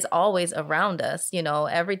 But it is always around us. You know,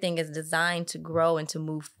 everything is designed to grow and to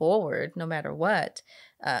move forward no matter what,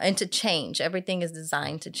 and to change. Everything is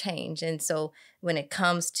designed to change. And so when it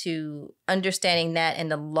comes to understanding that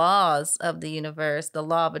and the laws of the universe, the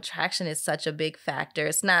law of attraction is such a big factor.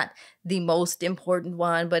 It's not the most important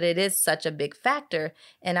one, but it is such a big factor.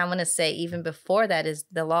 And I'm going to say even before that is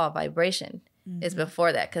the law of vibration is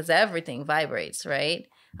before that, because everything vibrates, right?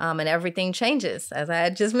 And everything changes, as I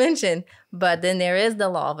had just mentioned. But then there is the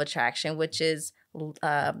law of attraction, which is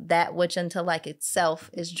that which unto like itself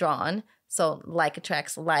is drawn. So like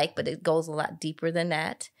attracts like, but it goes a lot deeper than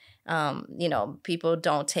that. You know, people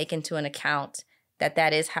don't take into an account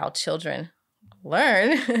that is how children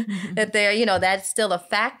learn that they're, you know, that's still a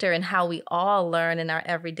factor in how we all learn in our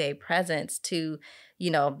everyday presence to, you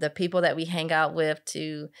know, the people that we hang out with,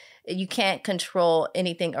 to, you can't control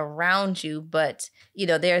anything around you, but, you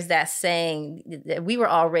know, there's that saying that we were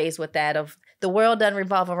all raised with, that of the world doesn't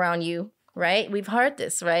revolve around you, right? We've heard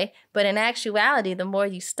this, right? But in actuality, the more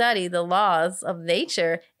you study the laws of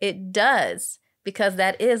nature, it does, because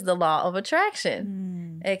that is the law of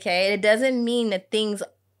attraction. Okay. It doesn't mean that things,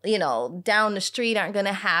 you know, down the street aren't going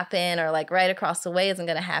to happen, or like right across the way isn't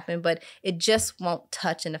going to happen, but it just won't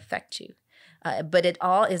touch and affect you. But it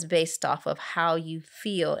all is based off of how you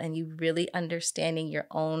feel and you really understanding your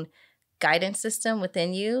own guidance system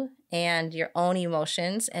within you and your own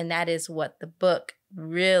emotions. And that is what the book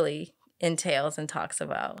really entails and talks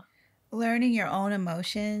about. Learning your own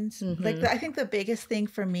emotions. Like, I think the biggest thing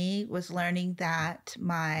for me was learning that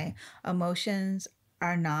my emotions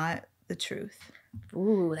are not the truth.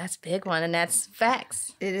 Ooh, that's a big one. And that's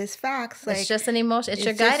facts. It is facts. Like, it's just an emotion. It's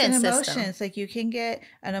your guidance system. It's like you can get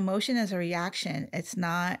an emotion as a reaction. It's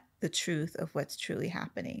not the truth of what's truly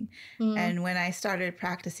happening. And when I started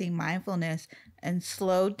practicing mindfulness and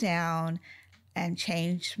slowed down and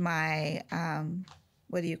changed my,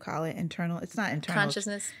 what do you call it? Internal. It's not internal.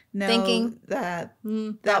 Consciousness. No, thinking. That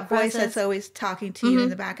voice that's always talking to you in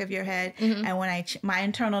the back of your head. And when my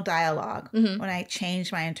internal dialogue, when I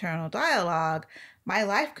changed my internal dialogue, my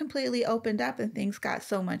life completely opened up and things got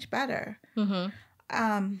so much better.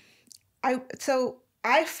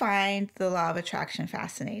 I find the law of attraction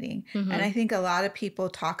fascinating. And I think a lot of people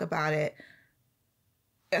talk about it.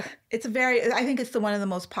 I think it's one of the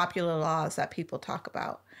most popular laws that people talk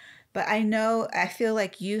about. But I feel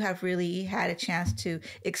like you have really had a chance to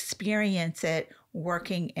experience it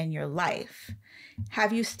working in your life.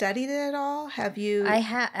 Have you studied it at all? Have you? I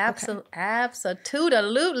have.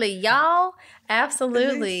 Absolutely, y'all.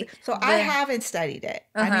 Absolutely. So I haven't studied it.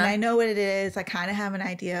 I mean, I know what it is. I kind of have an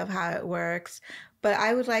idea of how it works. But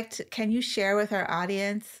I would like to, can you share with our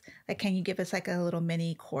audience, like, can you give us like a little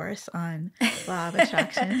mini course on law of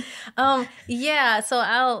attraction? Yeah. So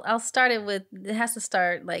I'll start it with, it has to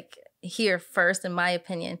start like here first, in my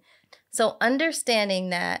opinion. So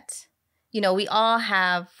understanding that, you know, we all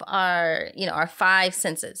have our, you know, our five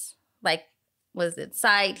senses, like, was it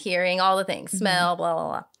sight, hearing, all the things, smell, blah, blah,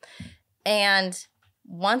 blah. And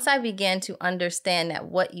once I began to understand that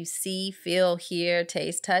what you see, feel, hear,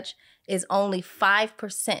 taste, touch is only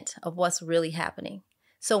 5% of what's really happening.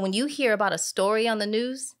 So when you hear about a story on the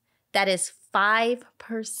news, that is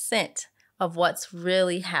 5% of what's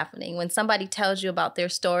really happening. When somebody tells you about their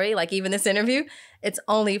story, like even this interview, it's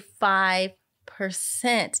only 5%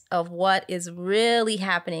 of what is really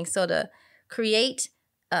happening. So to create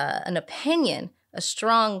an opinion, a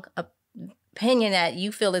strong opinion that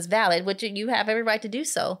you feel is valid, which you have every right to do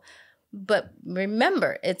so, but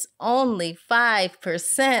remember, it's only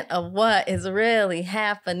 5% of what is really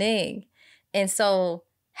happening. And so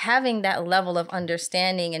having that level of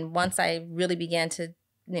understanding, and once I really began to,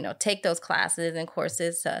 you know, take those classes and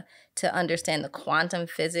courses to understand the quantum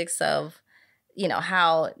physics of, you know,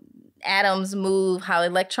 how atoms move, how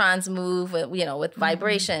electrons move, you know, with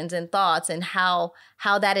vibrations and thoughts, and how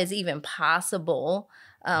that is even possible,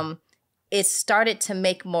 it started to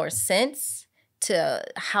make more sense to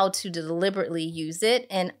how to deliberately use it,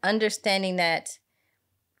 and understanding that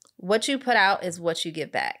what you put out is what you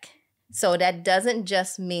get back. So that doesn't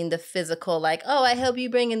just mean the physical, like, oh, I help you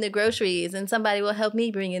bring in the groceries and somebody will help me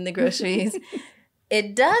bring in the groceries.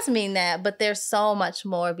 It does mean that, but there's so much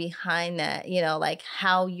more behind that, you know, like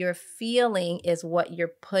how you're feeling is what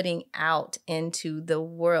you're putting out into the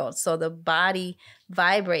world. So the body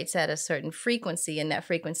vibrates at a certain frequency, and that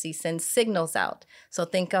frequency sends signals out. So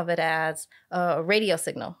think of it as a radio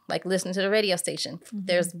signal, like listen to the radio station.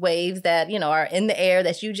 There's waves that, you know, are in the air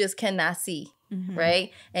that you just cannot see.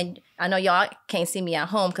 Right. And I know y'all can't see me at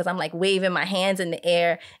home because I'm like waving my hands in the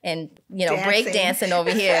air and, you know, break dancing over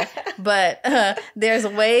here. But there's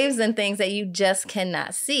waves and things that you just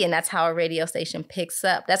cannot see. And that's how a radio station picks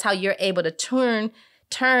up. That's how you're able to turn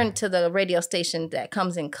to the radio station that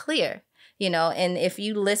comes in clear, you know. And if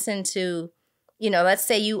you listen to, you know, let's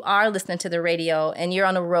say you are listening to the radio and you're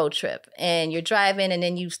on a road trip and you're driving, and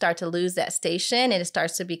then you start to lose that station and it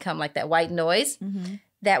starts to become like that white noise.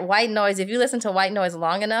 That white noise, if you listen to white noise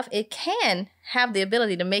long enough, it can have the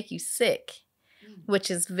ability to make you sick,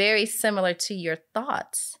 which is very similar to your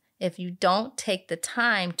thoughts. If you don't take the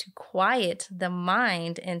time to quiet the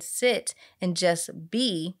mind and sit and just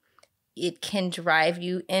be, it can drive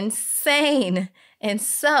you insane. And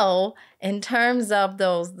so in terms of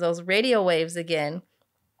those radio waves again,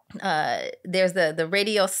 there's the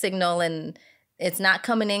radio signal, and It's not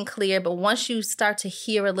coming in clear, but once you start to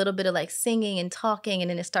hear a little bit of like singing and talking, and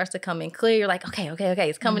then it starts to come in clear, you're like, okay,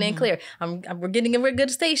 it's coming in clear. We're getting a good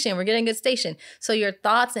station. We're getting a good station. So your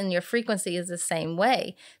thoughts and your frequency is the same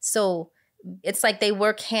way. So it's like they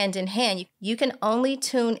work hand in hand. You can only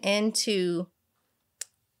tune into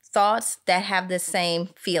thoughts that have the same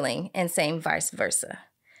feeling and same vice versa.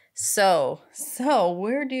 So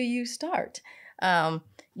where do you start?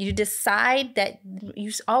 You decide that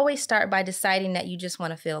you always start by deciding that you just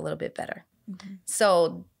want to feel a little bit better.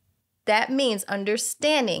 So that means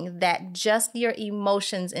understanding that just your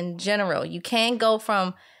emotions in general, you can't go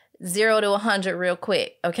from 0 to 100 real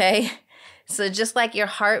quick, okay? So just like your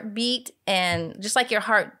heartbeat and just like your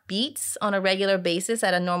heart beats on a regular basis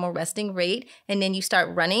at a normal resting rate, and then you start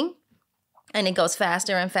running, and it goes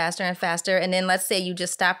faster and faster and faster. And then let's say you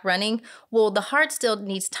just stop running. Well, the heart still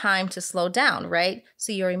needs time to slow down, right?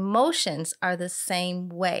 So your emotions are the same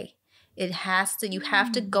way. You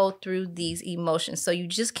have to go through these emotions. So you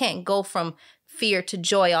just can't go from fear to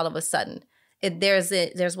joy all of a sudden.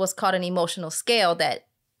 There's what's called an emotional scale that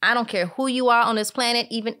I don't care who you are on this planet,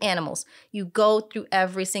 even animals. You go through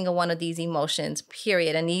every single one of these emotions,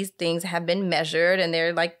 period. And these things have been measured, and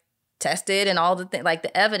they're like tested, and all the things, like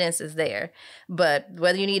the evidence is there. But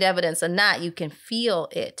whether you need evidence or not, you can feel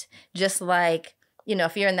it. Just like,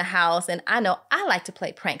 if you're in the house, and I know I like to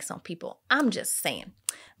play pranks on people. I'm just saying.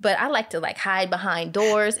 But I like to like hide behind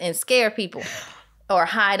doors and scare people, or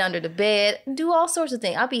hide under the bed, do all sorts of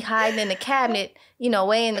things. I'll be hiding in the cabinet,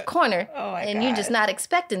 way in the corner, and you're just not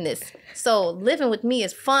expecting this. So living with me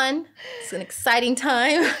is fun. It's an exciting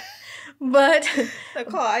time. But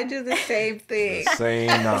Nichole, I do the same thing. Same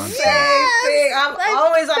nonsense. Same thing. I'm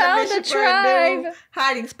always on a mission for a new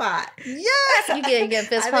hiding spot. Yes, you get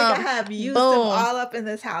fist pump. I think I have used them all up in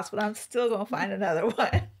this house, but I'm still gonna find another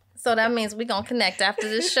one. So that means we're gonna connect after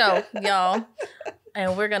this show, y'all,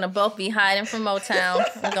 and we're gonna both be hiding from Motown.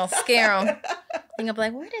 We're gonna scare them. They're gonna be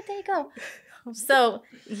like, "Where did they go?" So,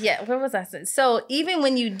 yeah, where was I? So even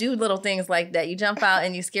when you do little things like that, you jump out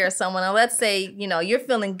and you scare someone, and let's say, you're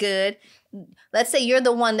feeling good. Let's say you're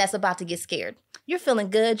the one that's about to get scared. You're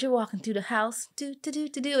feeling good. You're walking through the house,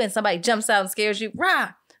 and somebody jumps out and scares you,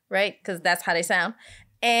 rah, right? Because that's how they sound.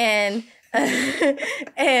 And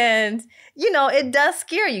it does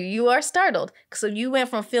scare you. You are startled. So you went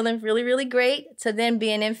from feeling really, really great to then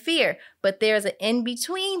being in fear. But there's an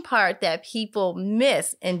in-between part that people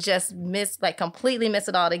miss, and completely miss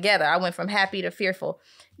it all together. I went from happy to fearful.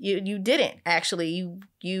 You didn't actually.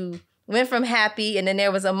 You went from happy, and then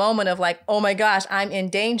there was a moment of like, oh my gosh, I'm in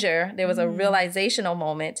danger. There was a realizational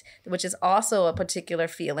moment, which is also a particular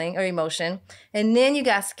feeling or emotion. And then you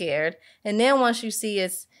got scared. And then once you see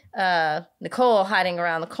it's Nichole hiding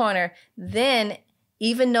around the corner, then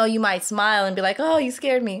even though you might smile and be like, oh, you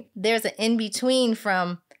scared me, there's an in-between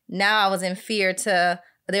from now I was in fear to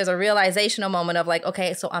there's a realizational moment of like,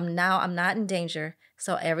 okay, so I'm not in danger.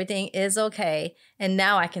 So everything is okay. And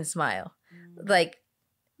now I can smile. Like,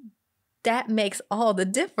 that makes all the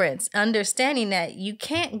difference. Understanding that you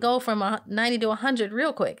can't go from 90 to 100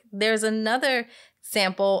 real quick. There's another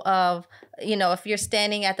sample of, if you're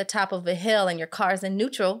standing at the top of a hill and your car's in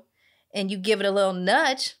neutral and you give it a little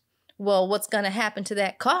nudge, well, what's going to happen to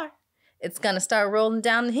that car? It's going to start rolling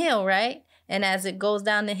down the hill, right? And as it goes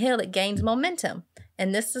down the hill, it gains momentum.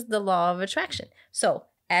 And this is the law of attraction. So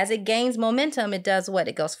as it gains momentum, it does what?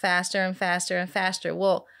 It goes faster and faster and faster.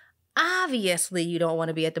 Well, obviously, you don't want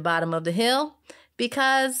to be at the bottom of the hill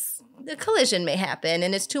because the collision may happen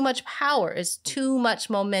and it's too much power. It's too much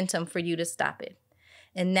momentum for you to stop it.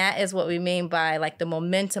 And that is what we mean by like the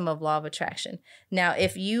momentum of law of attraction. Now,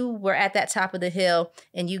 if you were at that top of the hill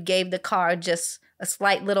and you gave the car just a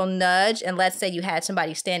slight little nudge, and let's say you had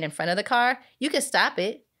somebody stand in front of the car, you could stop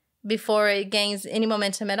it before it gains any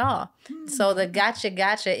momentum at all. So the gotcha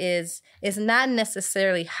is not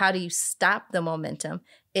necessarily how do you stop the momentum.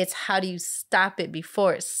 It's how do you stop it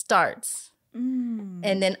before it starts. And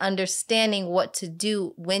then understanding what to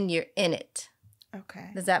do when you're in it. Okay.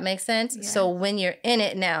 Does that make sense? Yes. So when you're in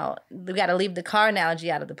it now, we got to leave the car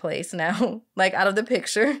analogy out of the place now, like out of the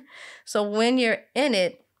picture. So when you're in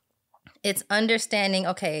it, it's understanding,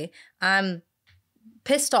 okay, I'm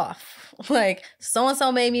pissed off. Like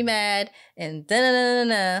so-and-so made me mad and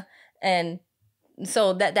da-na-na-na-na. And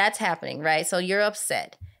so that's happening, right? So you're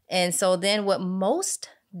upset. And so then what most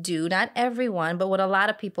do, not everyone, but what a lot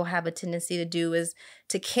of people have a tendency to do is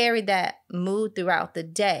to carry that mood throughout the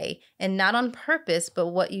day, and not on purpose, but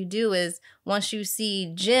what you do is once you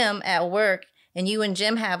see Jim at work and you and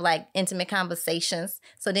Jim have like intimate conversations.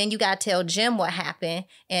 So then you got to tell Jim what happened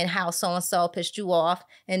and how so-and-so pissed you off.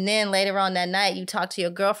 And then later on that night, you talk to your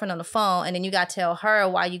girlfriend on the phone, and then you got to tell her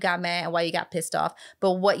why you got mad and why you got pissed off.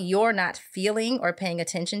 But what you're not feeling or paying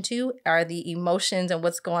attention to are the emotions and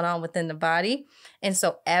what's going on within the body. And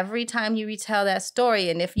so every time you retell that story,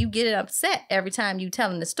 and if you get upset every time you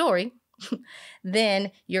telling the story,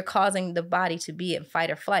 then you're causing the body to be in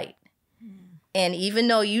fight or flight. And even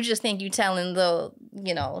though you just think you're telling the,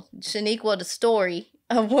 Shaniqua the story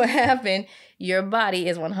of what happened, your body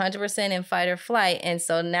is 100% in fight or flight. And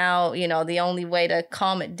so now, the only way to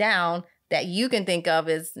calm it down that you can think of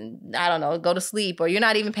is, I don't know, go to sleep, or you're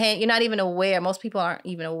not even aware. Most people aren't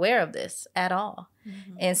even aware of this at all.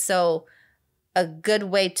 Mm-hmm. And so a good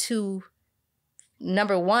way to,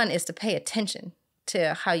 number one, is to pay attention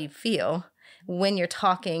to how you feel when you're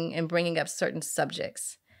talking and bringing up certain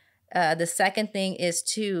subjects. The second thing is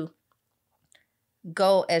to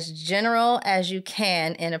go as general as you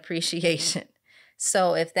can in appreciation.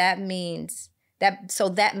 So if that means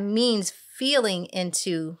that means feeling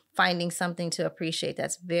into finding something to appreciate.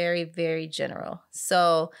 That's very, very general.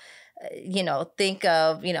 So, think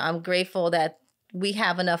of, I'm grateful that we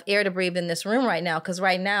have enough air to breathe in this room right now, because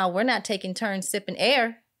right now we're not taking turns sipping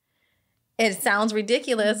air. It sounds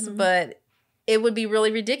ridiculous, mm-hmm. but it would be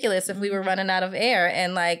really ridiculous if we were running out of air,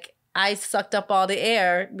 and like I sucked up all the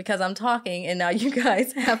air because I'm talking, and now you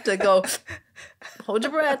guys have to go hold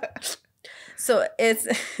your breath. So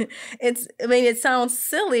it sounds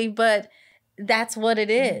silly, but that's what it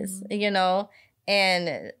is, mm-hmm.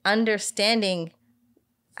 And understanding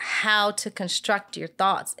how to construct your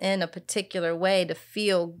thoughts in a particular way to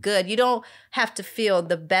feel good. You don't have to feel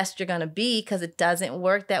the best you're going to be, because it doesn't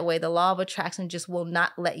work that way. The law of attraction just will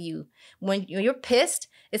not let you. When you're pissed,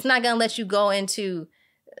 it's not going to let you go into,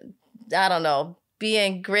 I don't know,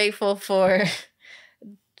 being grateful for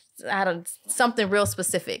something real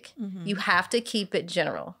specific. Mm-hmm. You have to keep it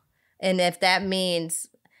general. And if that means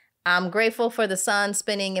I'm grateful for the sun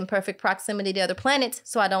spinning in perfect proximity to other planets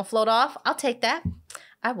so I don't float off, I'll take that.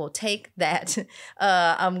 I will take that.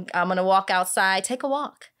 I'm going to walk outside, take a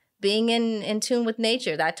walk, being in tune with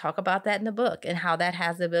nature. I talk about that in the book, and how that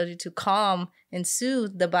has the ability to calm and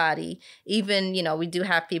soothe the body. Even, we do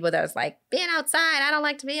have people that's like, being outside, I don't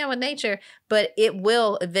like to be in with nature, but it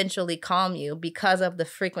will eventually calm you because of the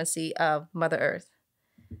frequency of Mother Earth.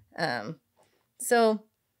 So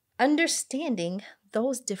understanding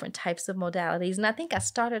those different types of modalities. And I think I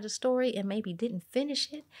started a story and maybe didn't finish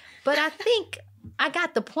it, but I think I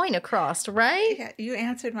got the point across, right? Yeah, you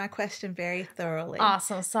answered my question very thoroughly.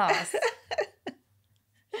 Awesome sauce.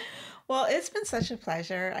 Well, it's been such a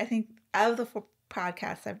pleasure. I think out of the 4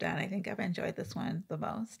 podcasts I've done, I think I've enjoyed this one the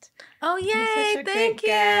most. Oh, yay. You're such a Thank great you.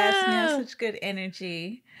 guest. You have such good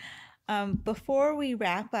energy. Before we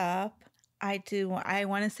wrap up, I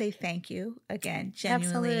want to say thank you again, genuinely.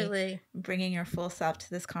 Absolutely. Bringing your full self to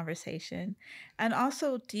this conversation. And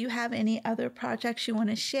also, do you have any other projects you want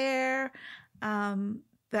to share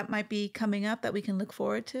that might be coming up that we can look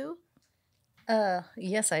forward to?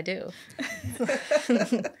 Yes, I do.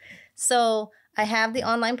 So I have the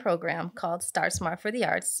online program called Start Smart for the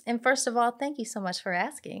Arts. And first of all, thank you so much for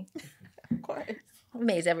asking. Of course.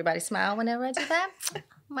 Makes everybody smile whenever I do that.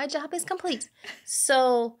 My job is complete.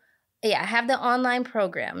 So yeah, I have the online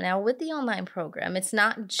program. Now, with the online program, it's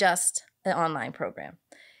not just an online program.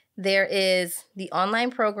 There is the online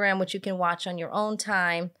program, which you can watch on your own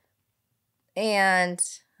time and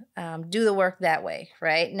do the work that way,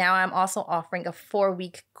 right? Now, I'm also offering a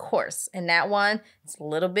 4-week course. And that one, it's a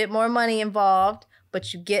little bit more money involved,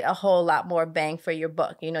 but you get a whole lot more bang for your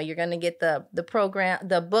buck. You're going to get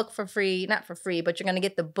the book for free, not for free, but you're going to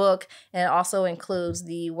get the book, and it also includes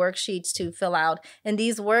the worksheets to fill out. And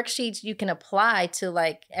these worksheets you can apply to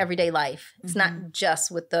like everyday life. It's mm-hmm. not just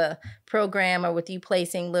with the program or with you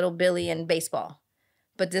placing little Billy in baseball,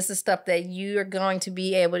 but this is stuff that you are going to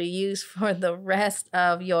be able to use for the rest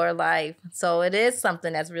of your life. So it is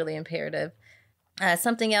something that's really imperative.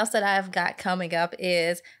 Something else that I've got coming up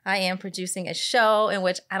is I am producing a show in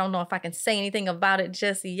which I don't know if I can say anything about it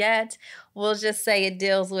just yet. We'll just say it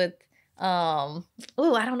deals with, I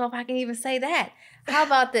don't know if I can even say that. How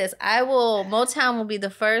about this? Motown will be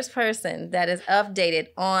the first person that is updated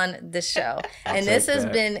on the show. And this has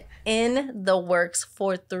been in the works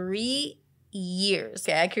for 3 years.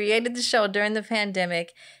 Okay, I created the show during the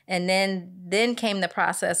pandemic, and then came the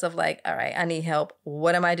process of like, all right, I need help.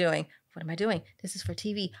 What am I doing? What am I doing? This is for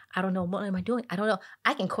TV. I don't know. What am I doing? I don't know.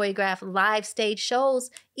 I can choreograph live stage shows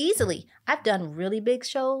easily. I've done really big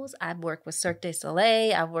shows. I've worked with Cirque du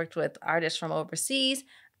Soleil. I've worked with artists from overseas.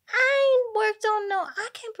 I ain't worked don't know. I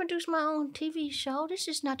can't produce my own TV show. This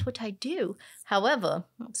is not what I do. However,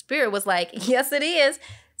 Spirit was like, yes, it is.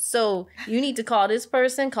 So you need to call this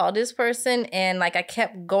person. And like I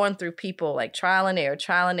kept going through people, like trial and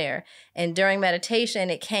error. And during meditation,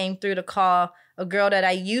 it came through to call a girl that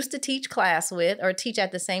I used to teach class with or teach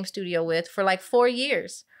at the same studio with for like 4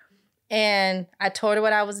 years. And I told her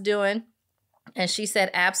what I was doing. And she said,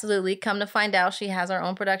 absolutely. Come to find out, she has her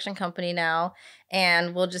own production company now.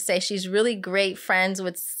 And we'll just say she's really great friends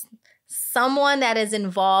with someone that is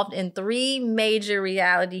involved in 3 major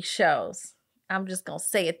reality shows. I'm just going to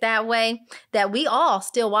say it that way, that we all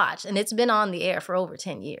still watch. And it's been on the air for over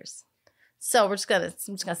 10 years. So I'm just going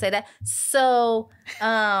to say that. So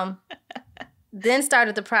then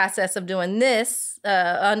started the process of doing this,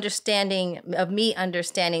 understanding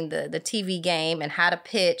the TV game and how to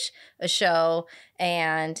pitch a show.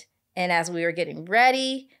 And as we were getting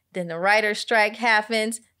ready, then the writer's strike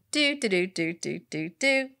happens. And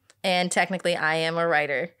technically I am a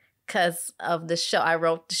writer because of the show. I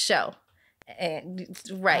wrote the show. And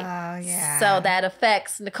right. Oh, yeah. So that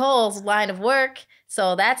affects Nichole's line of work.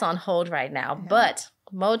 So that's on hold right now. Yeah. But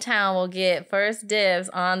Motown will get first dibs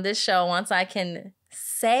on this show once I can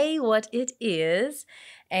say what it is.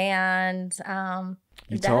 And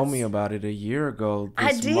you told me about it a year ago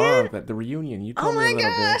this month at the reunion. You told me a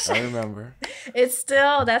little bit. I remember. That's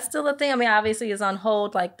still a thing. I mean, obviously it's on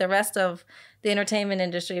hold. Like the rest of the entertainment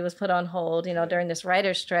industry was put on hold, during this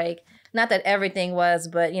writer's strike. Not that everything was,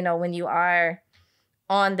 but, when you are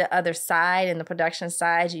on the other side and the production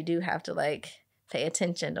side, you do have to pay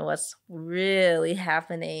attention to what's really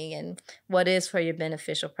happening and what is for your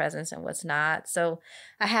beneficial presence and what's not. So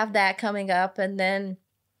I have that coming up. And then,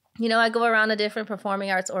 I go around to different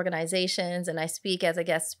performing arts organizations and I speak as a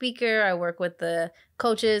guest speaker. I work with the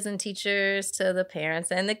coaches and teachers to the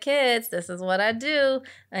parents and the kids. This is what I do.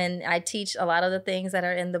 And I teach a lot of the things that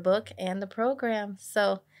are in the book and the program.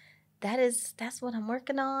 So that's what I'm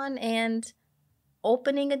working on. And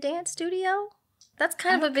opening a dance studio. That's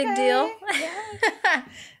kind of a big deal. Yeah.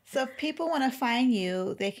 So if people want to find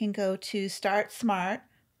you, they can go to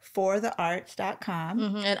startsmartforthearts.com.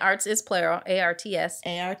 Mm-hmm. And arts is plural, ARTS.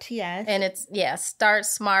 ARTS. And it's, start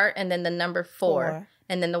smart and then the number 4.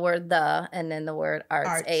 And then the word the, and then the word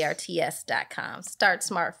arts. ARTS.com.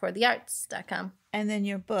 Startsmartforthearts.com. And then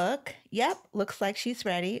your book, looks like she's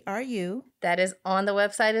ready. Are you? That is on the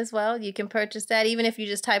website as well. You can purchase that. Even if you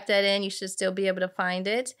just type that in, you should still be able to find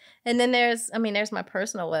it. And then there's my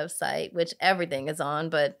personal website, which everything is on,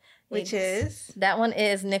 but which is? That one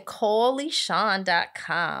is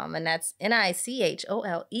NicholeLeShawn.com. And that's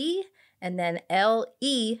NiChole and then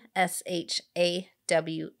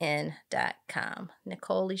LeShawn.com.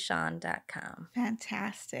 NicholeLeShawn.com.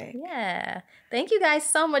 Fantastic. Yeah. Thank you guys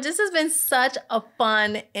so much. This has been such a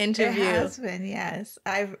fun interview. It has been, yes.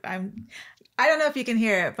 I don't know if you can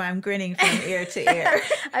hear it, but I'm grinning from ear to ear.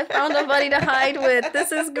 I found nobody to hide with.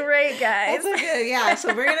 This is great, guys. That's good. Yeah.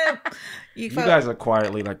 So we're gonna. You guys are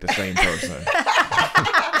quietly like the same person.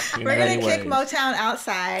 We're gonna kick Motown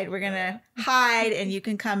outside. We're gonna hide, and you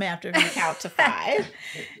can come after we count to 5.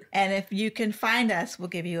 And if you can find us, we'll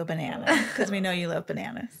give you a banana because we know you love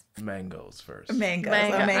bananas. Mangoes first.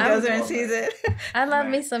 Mangoes are in season. I love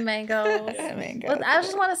me some mangoes. Well, I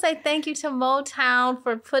just want to say thank you to Motown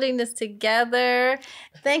for putting this together.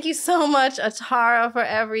 Thank you so much, Atara, for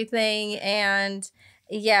everything. And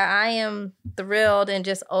I am thrilled and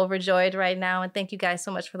just overjoyed right now. And thank you guys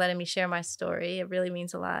so much for letting me share my story. It really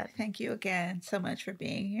means a lot. Thank you again so much for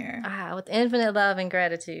being here. With infinite love and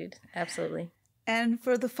gratitude. Absolutely. And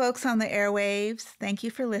for the folks on the airwaves, thank you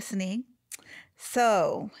for listening.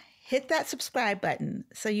 So hit that subscribe button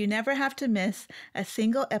so you never have to miss a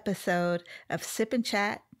single episode of Sip and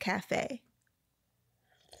Chat Cafe.